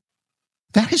beautiful.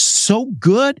 That is so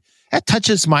good. That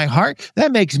touches my heart.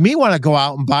 That makes me want to go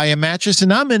out and buy a mattress,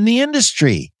 and I'm in the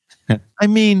industry. I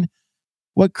mean,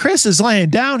 what Chris is laying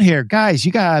down here, guys,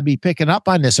 you got to be picking up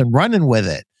on this and running with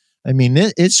it. I mean,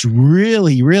 it's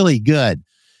really, really good.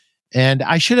 And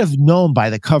I should have known by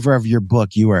the cover of your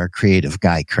book, you are a creative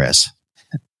guy, Chris.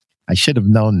 I should have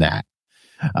known that.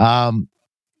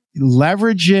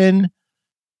 Leveraging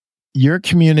your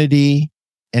community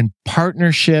and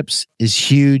partnerships is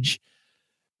huge.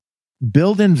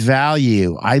 Building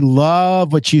value. I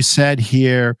love what you said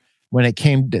here when it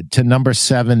came to number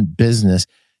 7, business.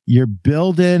 You're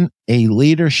building a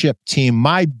leadership team.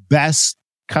 My best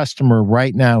customer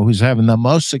right now, who's having the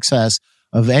most success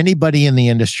of anybody in the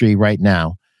industry right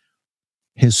now,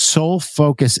 his sole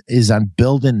focus is on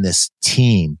building this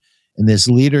team and this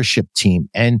leadership team.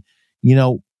 And,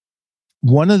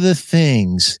 one of the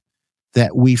things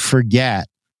that we forget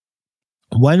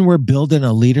when we're building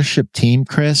a leadership team,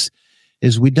 Chris,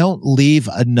 is we don't leave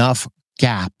enough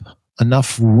gap,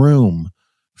 enough room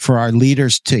for our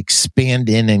leaders to expand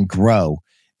in and grow.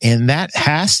 And that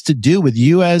has to do with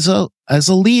you as a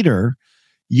leader,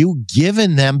 you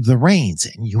giving them the reins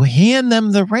and you hand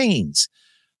them the reins,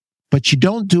 but you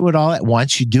don't do it all at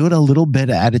once. You do it a little bit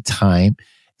at a time,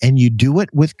 and you do it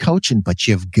with coaching, but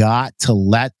you've got to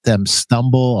let them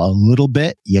stumble a little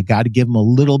bit. You got to give them a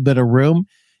little bit of room.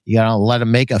 You got to let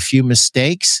them make a few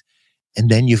mistakes, and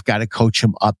then you've got to coach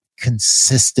them up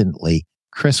consistently.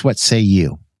 Chris, what say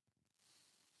you?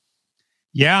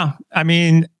 Yeah. I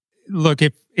mean, look,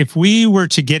 if we were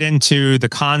to get into the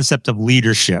concept of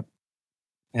leadership,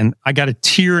 and I got a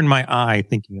tear in my eye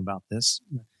thinking about this.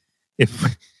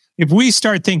 If we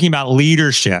start thinking about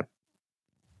leadership,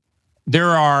 there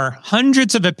are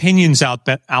hundreds of opinions out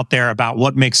there about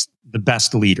what makes the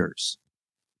best leaders.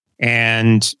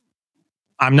 And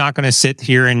I'm not going to sit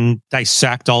here and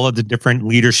dissect all of the different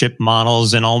leadership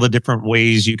models and all the different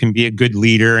ways you can be a good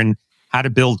leader and how to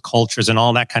build cultures and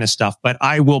all that kind of stuff. But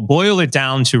I will boil it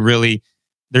down to really,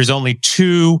 there's only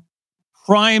 2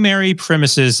 primary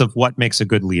premises of what makes a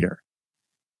good leader.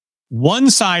 One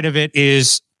side of it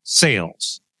is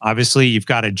sales. Obviously, you've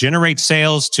got to generate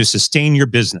sales to sustain your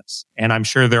business. And I'm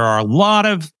sure there are a lot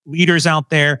of leaders out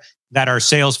there that are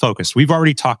sales focused. We've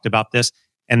already talked about this.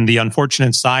 And the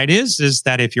unfortunate side is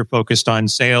that if you're focused on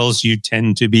sales, you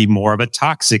tend to be more of a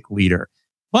toxic leader.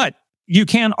 But you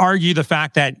can't argue the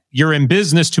fact that you're in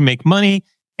business to make money.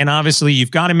 And obviously,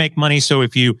 you've got to make money. So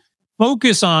if you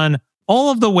focus on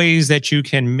all of the ways that you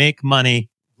can make money,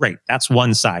 great. That's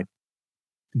one side.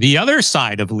 The other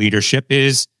side of leadership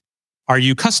is, are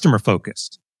you customer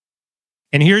focused?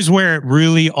 And here's where it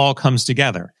really all comes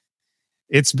together.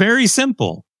 It's very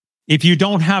simple. If you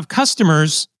don't have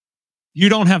customers, you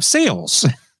don't have sales.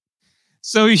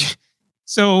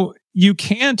 So you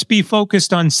can't be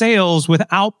focused on sales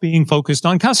without being focused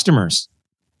on customers.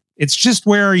 It's just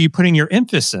where are you putting your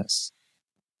emphasis?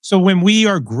 So when we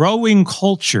are growing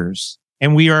cultures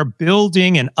and we are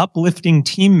building and uplifting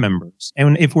team members,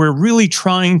 and if we're really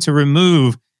trying to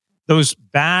remove those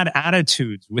bad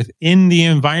attitudes within the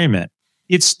environment,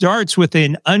 it starts with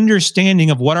an understanding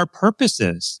of what our purpose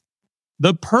is.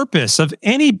 The purpose of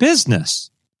any business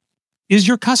is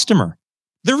your customer.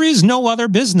 There is no other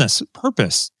business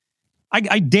purpose.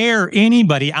 I dare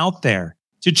anybody out there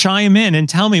to chime in and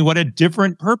tell me what a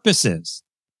different purpose is.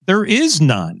 There is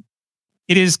none.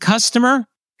 It is customer,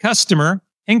 customer,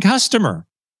 and customer.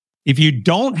 If you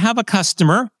don't have a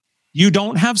customer, you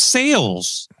don't have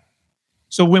sales.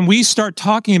 So when we start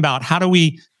talking about how do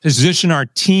we position our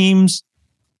teams,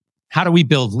 how do we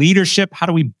build leadership, how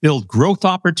do we build growth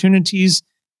opportunities?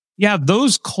 Yeah,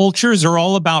 those cultures are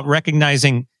all about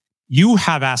recognizing you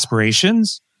have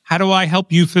aspirations. How do I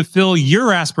help you fulfill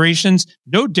your aspirations?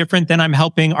 No different than I'm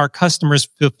helping our customers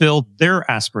fulfill their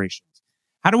aspirations.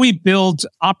 How do we build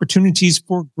opportunities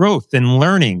for growth and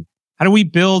learning? How do we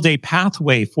build a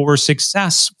pathway for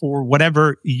success for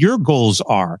whatever your goals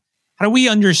are? How do we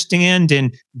understand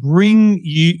and bring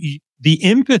the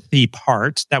empathy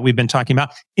part that we've been talking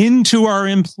about into our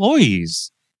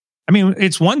employees? I mean,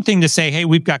 it's one thing to say, hey,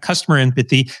 we've got customer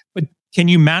empathy, but can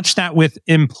you match that with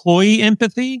employee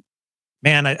empathy?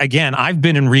 Man, again, I've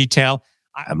been in retail.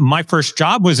 My first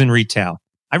job was in retail.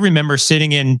 I remember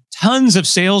sitting in tons of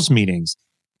sales meetings.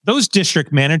 Those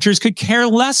district managers could care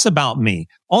less about me.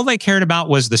 All they cared about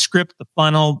was the script, the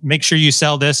funnel, make sure you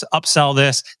sell this, upsell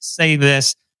this, say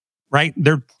this, right?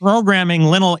 They're programming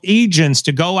little agents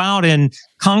to go out and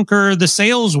conquer the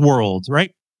sales world,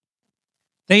 right?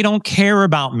 They don't care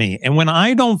about me. And when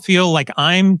I don't feel like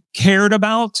I'm cared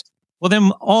about, well,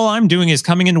 then all I'm doing is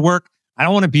coming into work. I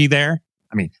don't want to be there.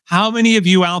 I mean, how many of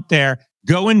you out there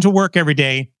go into work every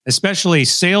day, especially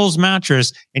sales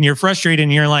mattress, and you're frustrated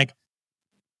and you're like,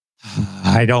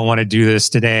 I don't want to do this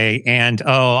today. And,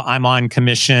 oh, I'm on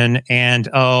commission. And,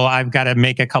 oh, I've got to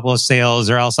make a couple of sales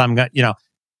or else I'm going to,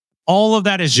 all of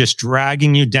that is just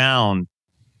dragging you down.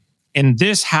 And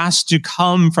this has to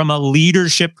come from a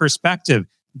leadership perspective.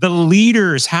 The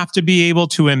leaders have to be able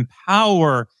to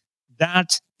empower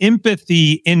that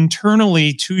empathy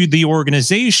internally to the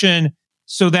organization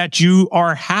so that you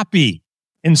are happy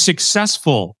and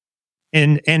successful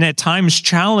and at times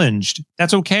challenged.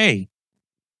 That's okay.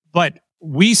 But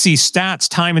we see stats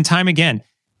time and time again.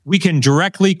 We can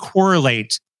directly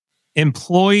correlate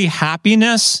employee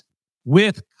happiness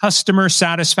with customer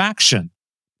satisfaction.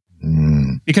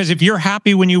 Because if you're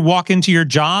happy when you walk into your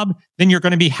job, then you're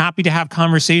going to be happy to have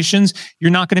conversations.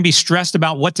 You're not going to be stressed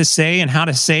about what to say and how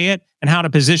to say it and how to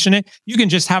position it. You can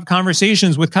just have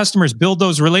conversations with customers, build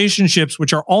those relationships,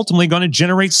 which are ultimately going to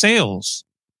generate sales.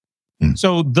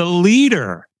 So the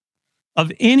leader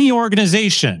of any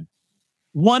organization,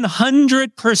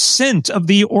 100% of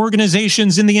the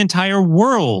organizations in the entire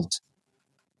world,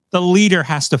 the leader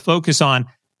has to focus on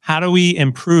how do we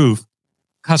improve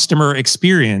customer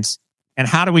experience, and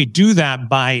how do we do that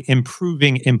by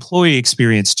improving employee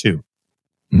experience too?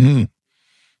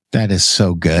 That is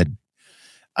so good.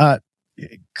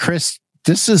 Chris,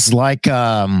 this is like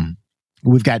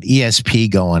we've got ESP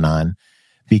going on,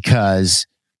 because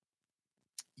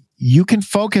you can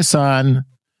focus on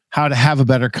how to have a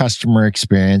better customer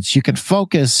experience. You can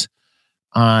focus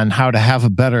on how to have a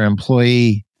better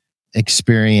employee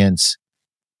experience,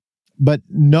 but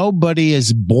nobody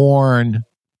is born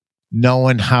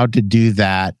knowing how to do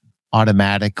that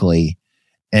automatically.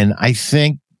 And I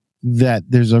think that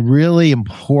there's a really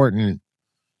important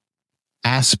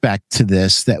aspect to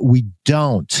this that we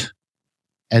don't,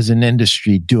 as an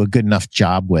industry, do a good enough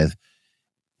job with.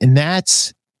 And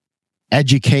that's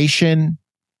education,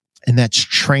 and that's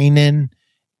training,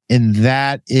 and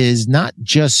that is not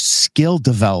just skill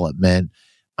development.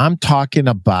 I'm talking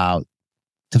about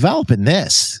developing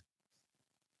this.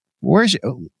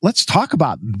 Let's talk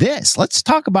about this. Let's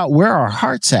talk about where our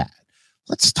heart's at.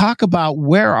 Let's talk about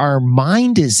where our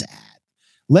mind is at.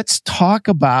 Let's talk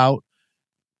about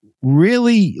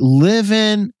really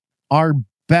living our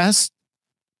best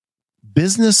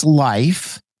business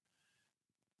life,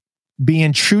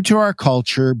 being true to our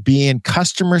culture, being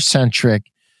customer centric.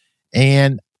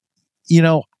 And,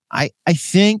 I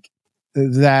think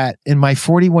that in my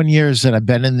 41 years that I've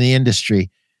been in the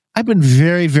industry, I've been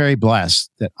very, very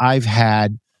blessed that I've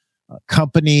had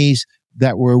companies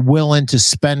that were willing to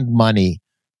spend money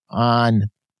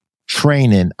on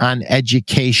training, on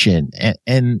education.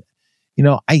 And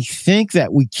I think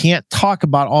that we can't talk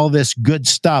about all this good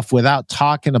stuff without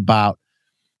talking about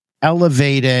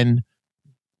elevating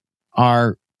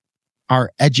our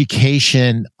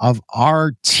education of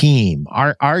our team,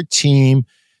 our team,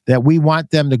 that we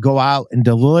want them to go out and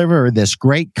deliver this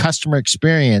great customer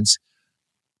experience.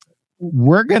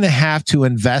 We're going to have to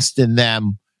invest in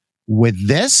them with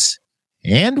this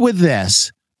and with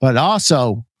this, but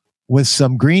also with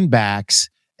some greenbacks,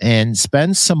 and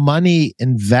spend some money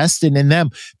investing in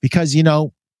them. Because,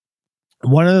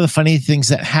 one of the funny things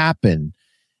that happen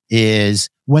is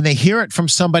when they hear it from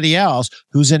somebody else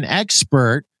who's an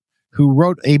expert, who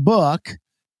wrote a book,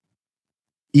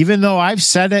 even though I've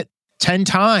said it 10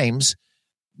 times,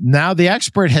 now the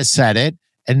expert has said it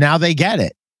and now they get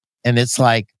it. And it's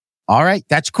like, all right,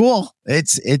 that's cool. I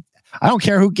don't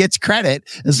care who gets credit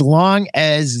as long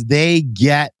as they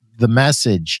get the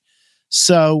message.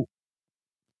 So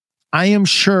I am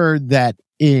sure that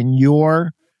in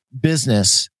your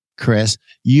business, Chris,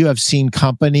 you have seen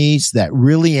companies that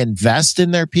really invest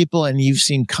in their people, and you've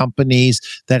seen companies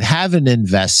that haven't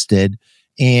invested.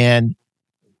 And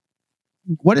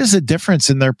what is the difference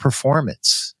in their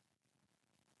performance?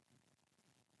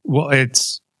 Well,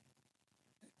 it's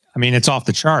off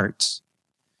the charts.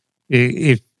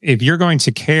 If you're going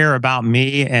to care about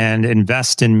me and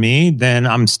invest in me, then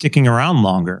I'm sticking around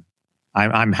longer.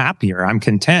 I'm happier. I'm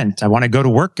content. I want to go to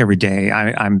work every day.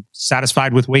 I'm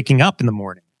satisfied with waking up in the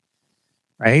morning,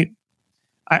 right?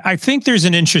 I think there's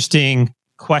an interesting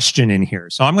question in here.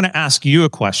 So I'm going to ask you a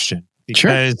question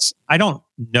because I don't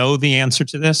know the answer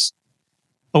to this.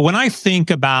 But when I think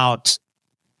about,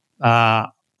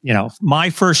 my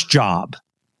first job,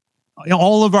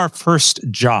 all of our first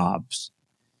jobs,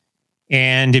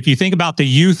 and if you think about the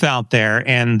youth out there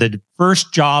and the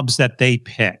first jobs that they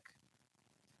pick,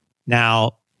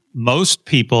 now, most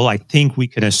people, I think we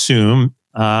can assume,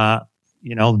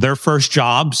 their first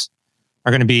jobs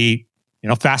are going to be,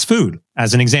 fast food,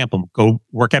 as an example. Go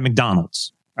work at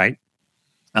McDonald's, right?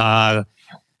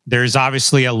 There's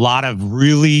obviously a lot of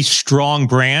really strong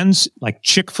brands like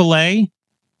Chick-fil-A.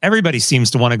 Everybody seems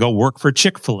to want to go work for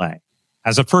Chick-fil-A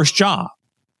as a first job.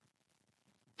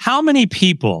 How many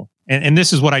people, and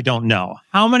this is what I don't know,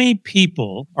 how many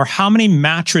people or how many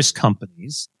mattress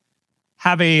companies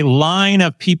have a line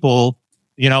of people,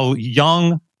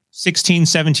 young 16,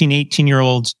 17,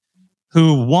 18-year-olds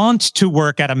who want to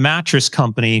work at a mattress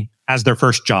company as their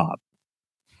first job?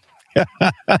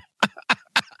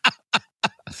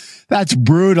 That's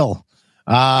brutal.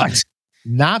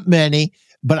 Not many,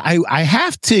 but I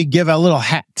have to give a little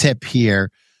hat tip here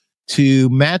to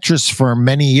Mattress Firm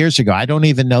many years ago. I don't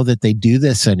even know that they do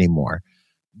this anymore.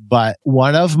 But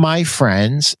one of my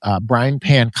friends, Brian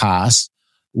Pancos,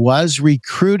 was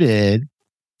recruited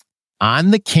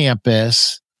on the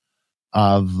campus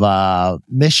of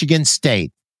Michigan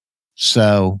State.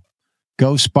 So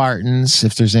go Spartans,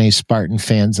 if there's any Spartan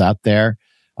fans out there.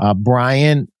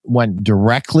 Brian went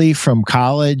directly from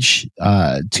college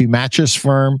to Mattress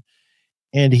Firm,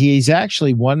 and he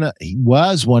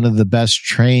was one of the best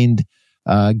trained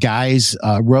guys,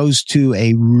 rose to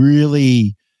a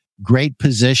really great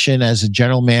position as a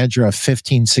general manager of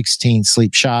 15, 16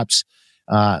 sleep shops.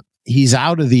 He's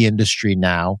out of the industry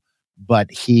now, but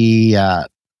he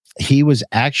was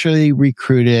actually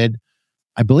recruited,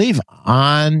 I believe,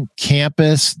 on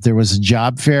campus. There was a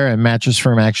job fair and Mattress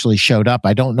Firm actually showed up.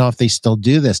 I don't know if they still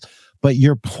do this, but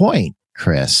your point,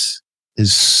 Chris,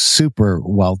 is super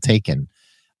well taken.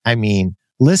 I mean,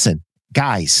 listen,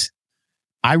 guys,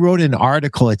 I wrote an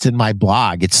article. It's in my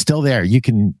blog. It's still there. You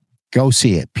can go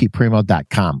see it,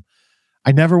 peteprimo.com.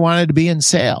 I never wanted to be in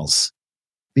sales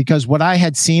because what I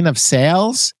had seen of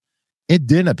sales, it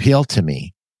didn't appeal to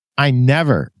me.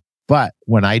 But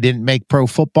when I didn't make pro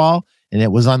football, and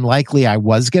it was unlikely I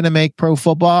was going to make pro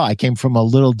football, I came from a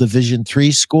little Division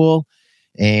III school.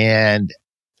 And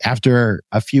after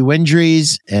a few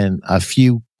injuries and a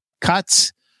few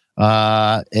cuts,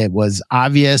 it was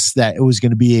obvious that it was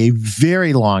going to be a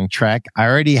very long trek. I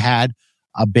already had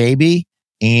a baby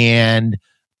and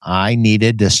I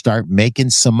needed to start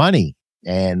making some money.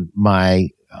 And my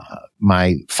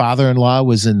father-in-law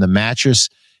was in the mattress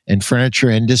and furniture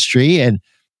industry, and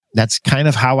that's kind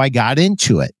of how I got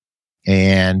into it.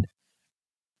 And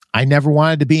I never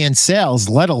wanted to be in sales,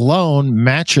 let alone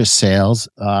mattress sales.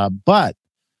 But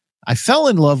I fell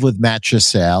in love with mattress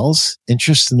sales,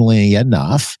 interestingly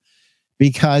enough,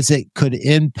 because it could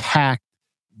impact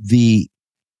the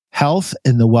health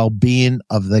and the well-being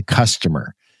of the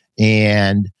customer.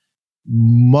 And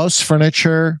most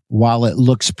furniture, while it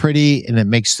looks pretty and it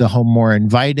makes the home more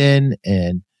inviting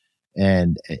and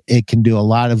and it can do a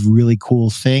lot of really cool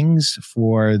things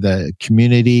for the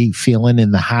community feeling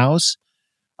in the house.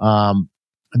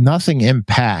 Nothing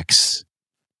impacts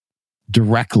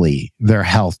directly their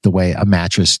health the way a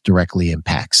mattress directly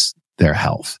impacts their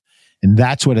health. And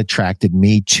that's what attracted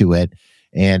me to it.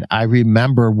 And I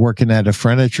remember working at a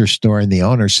furniture store and the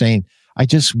owner saying, I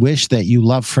just wish that you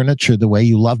love furniture the way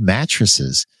you love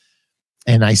mattresses.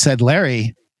 And I said,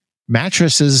 Larry,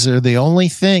 mattresses are the only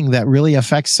thing that really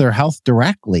affects their health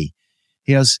directly.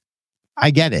 He goes,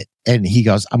 I get it. And he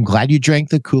goes, I'm glad you drank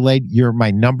the Kool-Aid. You're my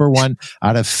number one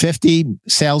out of 50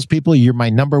 salespeople. You're my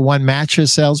number one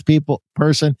mattress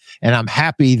person. And I'm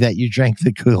happy that you drank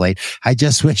the Kool-Aid. I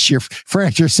just wish your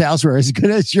furniture sales were as good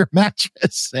as your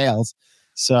mattress sales.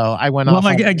 So I went off.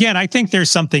 Well, again, I think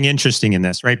there's something interesting in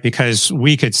this, right? Because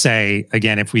we could say,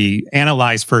 again, if we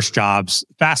analyze first jobs,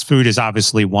 fast food is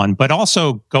obviously one, but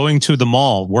also going to the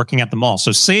mall, working at the mall.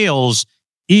 So sales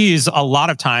is a lot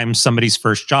of times somebody's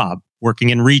first job, working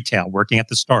in retail, working at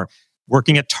the store,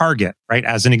 working at Target, right?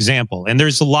 As an example. And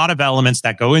there's a lot of elements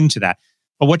that go into that.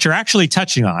 But what you're actually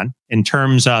touching on in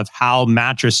terms of how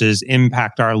mattresses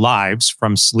impact our lives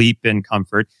from sleep and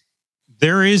comfort,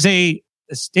 there is a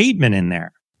statement in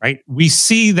there, right? We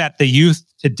see that the youth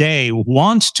today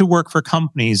want to work for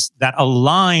companies that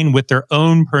align with their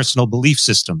own personal belief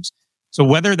systems. So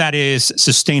whether that is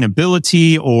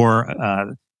sustainability or,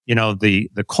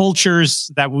 the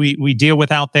cultures that we deal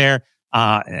with out there,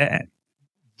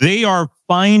 they are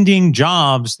finding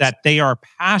jobs that they are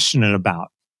passionate about.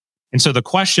 And so the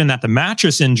question that the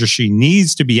mattress industry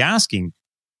needs to be asking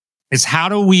is, how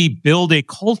do we build a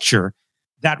culture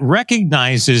that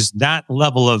recognizes that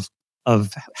level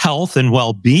of health and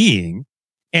well-being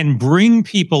and bring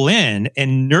people in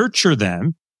and nurture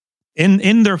them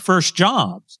in their first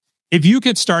jobs? If you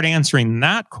could start answering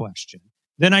that question,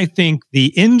 then I think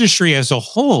the industry as a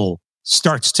whole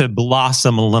starts to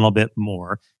blossom a little bit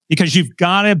more, because you've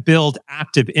got to build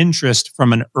active interest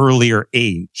from an earlier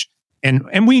age.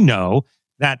 And we know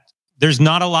that there's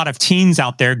not a lot of teens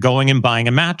out there going and buying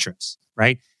a mattress,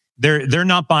 right? They're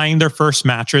not buying their first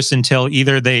mattress until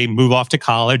either they move off to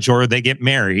college or they get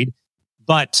married.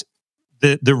 But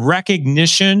the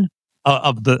recognition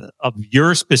of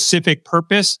your specific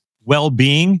purpose,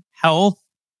 well-being, health,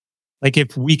 like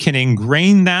if we can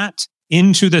ingrain that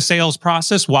into the sales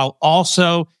process while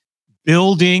also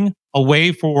building a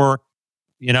way for,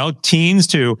 teens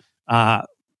to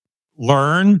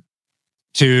learn,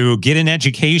 to get an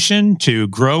education, to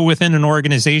grow within an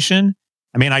organization.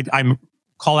 I mean, I'm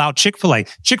call out Chick-fil-A.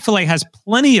 Chick-fil-A has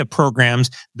plenty of programs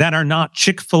that are not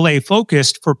Chick-fil-A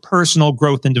focused for personal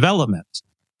growth and development,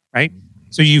 right?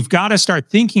 So you've got to start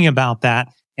thinking about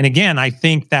that. And again, I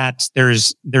think that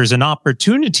there's an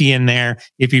opportunity in there.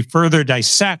 If you further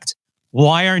dissect,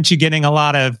 why aren't you getting a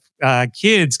lot of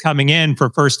kids coming in for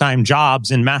first-time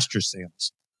jobs in master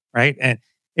sales, right? And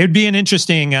it'd be an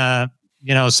interesting,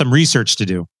 some research to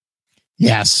do.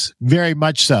 Yes, very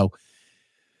much so.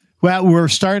 Well, we're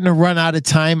starting to run out of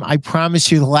time. I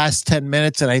promise you the last 10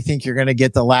 minutes, and I think you're going to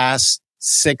get the last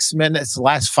 6 minutes, the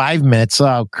last 5 minutes.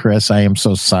 Oh, Chris, I am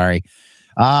so sorry.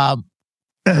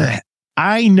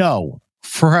 I know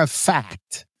for a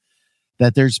fact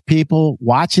that there's people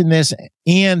watching this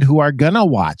and who are going to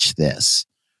watch this,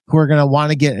 who are going to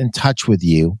want to get in touch with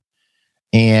you.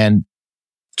 And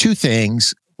two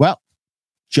things. Well,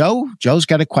 Joe's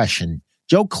got a question.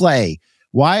 Joe Clay,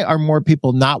 why are more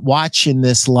people not watching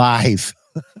this live?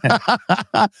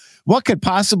 What could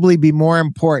possibly be more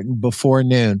important before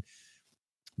noon?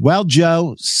 Well,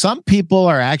 Joe, some people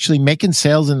are actually making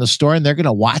sales in the store and they're going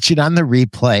to watch it on the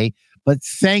replay. But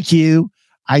thank you.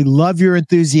 I love your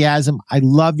enthusiasm. I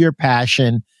love your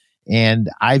passion. And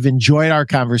I've enjoyed our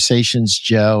conversations,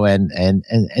 Joe. And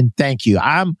thank you.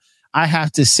 I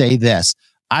have to say this.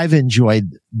 I've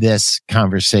enjoyed this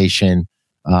conversation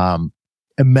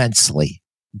immensely,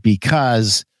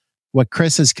 because what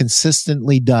Chris has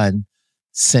consistently done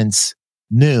since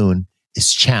noon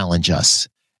is challenge us.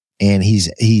 And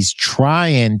he's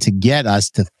trying to get us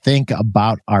to think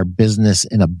about our business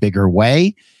in a bigger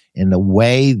way, in a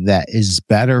way that is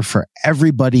better for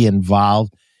everybody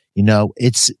involved.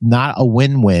 It's not a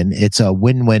win-win. It's a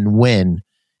win-win-win.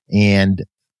 And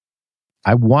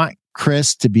I want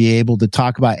Chris to be able to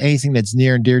talk about anything that's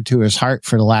near and dear to his heart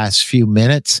for the last few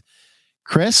minutes.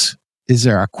 Chris, is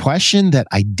there a question that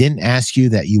I didn't ask you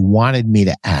that you wanted me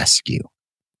to ask you?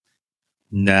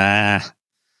 Nah.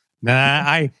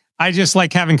 I just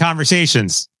like having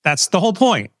conversations. That's the whole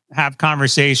point. Have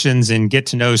conversations and get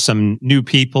to know some new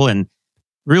people and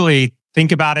really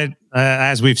think about it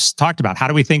as we've talked about. How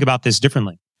do we think about this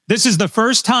differently? This is the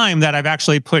first time that I've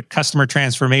actually put customer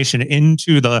transformation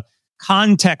into the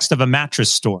context of a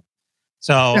mattress store.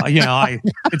 So,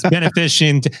 it's been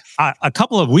efficient. A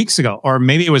couple of weeks ago, or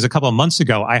maybe it was a couple of months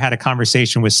ago, I had a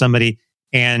conversation with somebody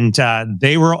and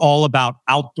they were all about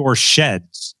outdoor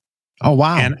sheds. Oh,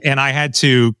 wow. And I had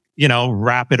to,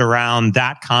 wrap it around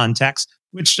that context,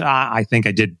 which I think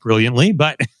I did brilliantly.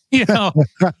 But,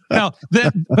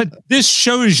 but this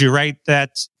shows you, right,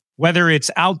 that whether it's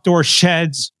outdoor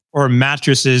sheds or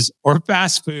mattresses or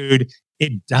fast food,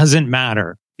 it doesn't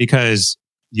matter because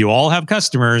you all have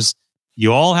customers.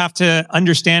 You all have to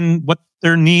understand what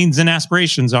their needs and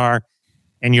aspirations are.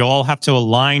 And you all have to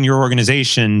align your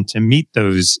organization to meet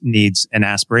those needs and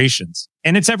aspirations.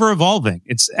 And it's ever evolving.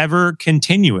 It's ever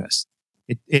continuous.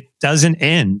 It doesn't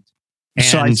end. And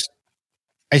so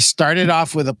I started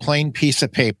off with a plain piece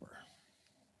of paper,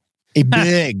 a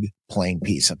big plain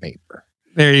piece of paper.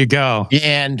 There you go.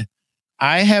 And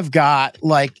I have got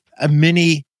like a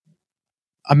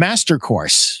master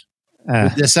course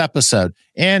with this episode.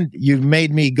 And you've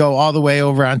made me go all the way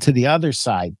over onto the other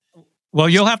side. Well,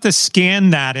 you'll have to scan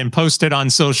that and post it on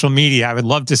social media. I would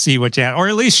love to see what you have, or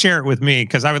at least share it with me,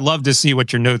 because I would love to see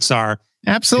what your notes are.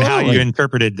 Absolutely. And how you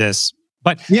interpreted this.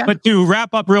 But to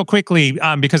wrap up real quickly,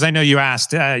 because I know you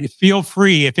asked, feel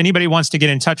free. If anybody wants to get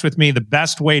in touch with me, the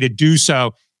best way to do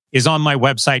so is on my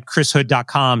website,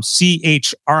 chrishood.com,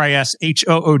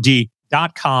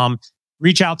 CHRISHOOD.com.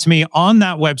 Reach out to me on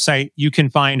that website. You can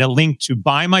find a link to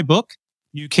buy my book.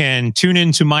 You can tune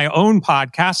into my own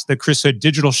podcast, The Chris Hood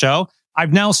Digital Show.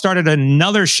 I've now started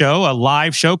another show, a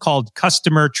live show called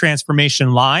Customer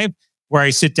Transformation Live, where I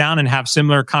sit down and have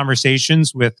similar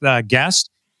conversations with guests.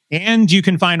 And you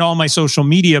can find all my social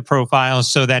media profiles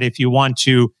so that if you want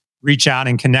to reach out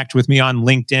and connect with me on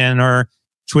LinkedIn or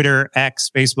Twitter,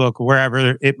 X, Facebook,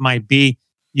 wherever it might be,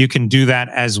 you can do that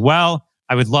as well.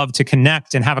 I would love to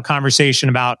connect and have a conversation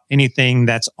about anything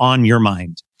that's on your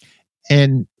mind.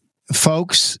 And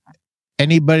folks,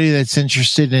 anybody that's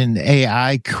interested in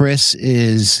AI,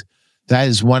 that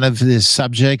is one of the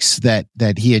subjects that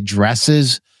he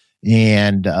addresses.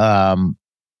 And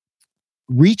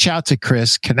reach out to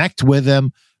Chris, connect with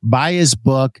him, buy his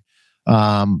book.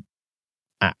 I'm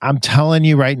telling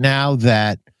you right now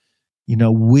that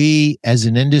we as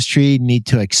an industry need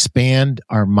to expand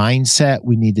our mindset.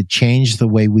 We need to change the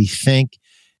way we think.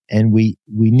 And we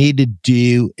need to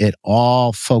do it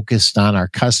all focused on our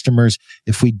customers.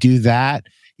 If we do that,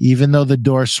 even though the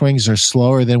door swings are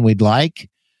slower than we'd like,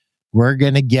 we're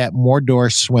going to get more door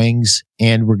swings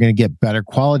and we're going to get better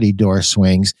quality door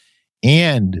swings.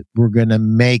 And we're going to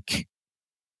make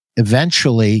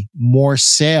eventually more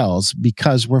sales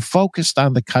because we're focused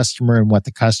on the customer and what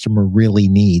the customer really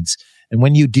needs. And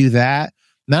when you do that,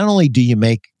 not only do you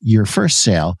make your first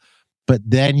sale, but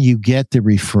then you get the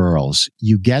referrals,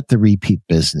 you get the repeat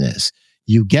business,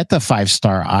 you get the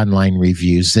 5-star online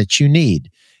reviews that you need,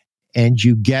 and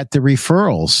you get the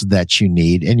referrals that you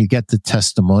need, and you get the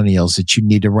testimonials that you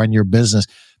need to run your business.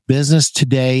 Business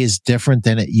today is different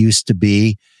than it used to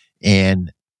be.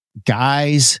 And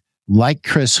guys like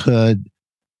Chris Hood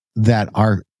that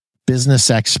are business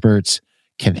experts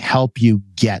can help you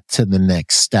get to the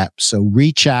next step. So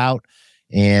reach out.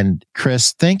 And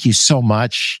Chris, thank you so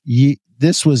much.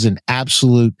 This was an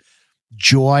absolute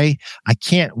joy. I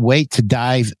can't wait to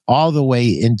dive all the way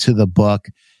into the book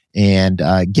and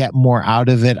get more out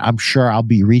of it. I'm sure I'll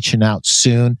be reaching out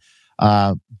soon.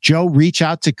 Joe, reach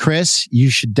out to Chris. You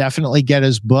should definitely get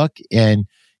his book, and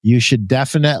you should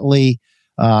definitely,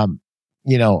 I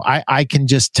can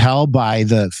just tell by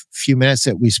the few minutes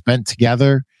that we spent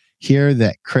together here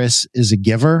that Chris is a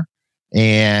giver,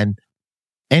 and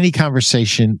any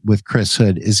conversation with Chris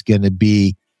Hood is going to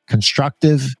be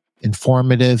constructive,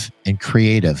 informative, and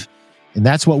creative. And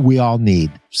that's what we all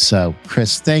need. So,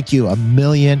 Chris, thank you a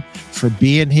million for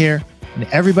being here. And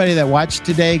everybody that watched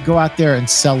today, go out there and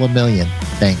sell 1 million.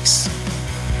 Thanks.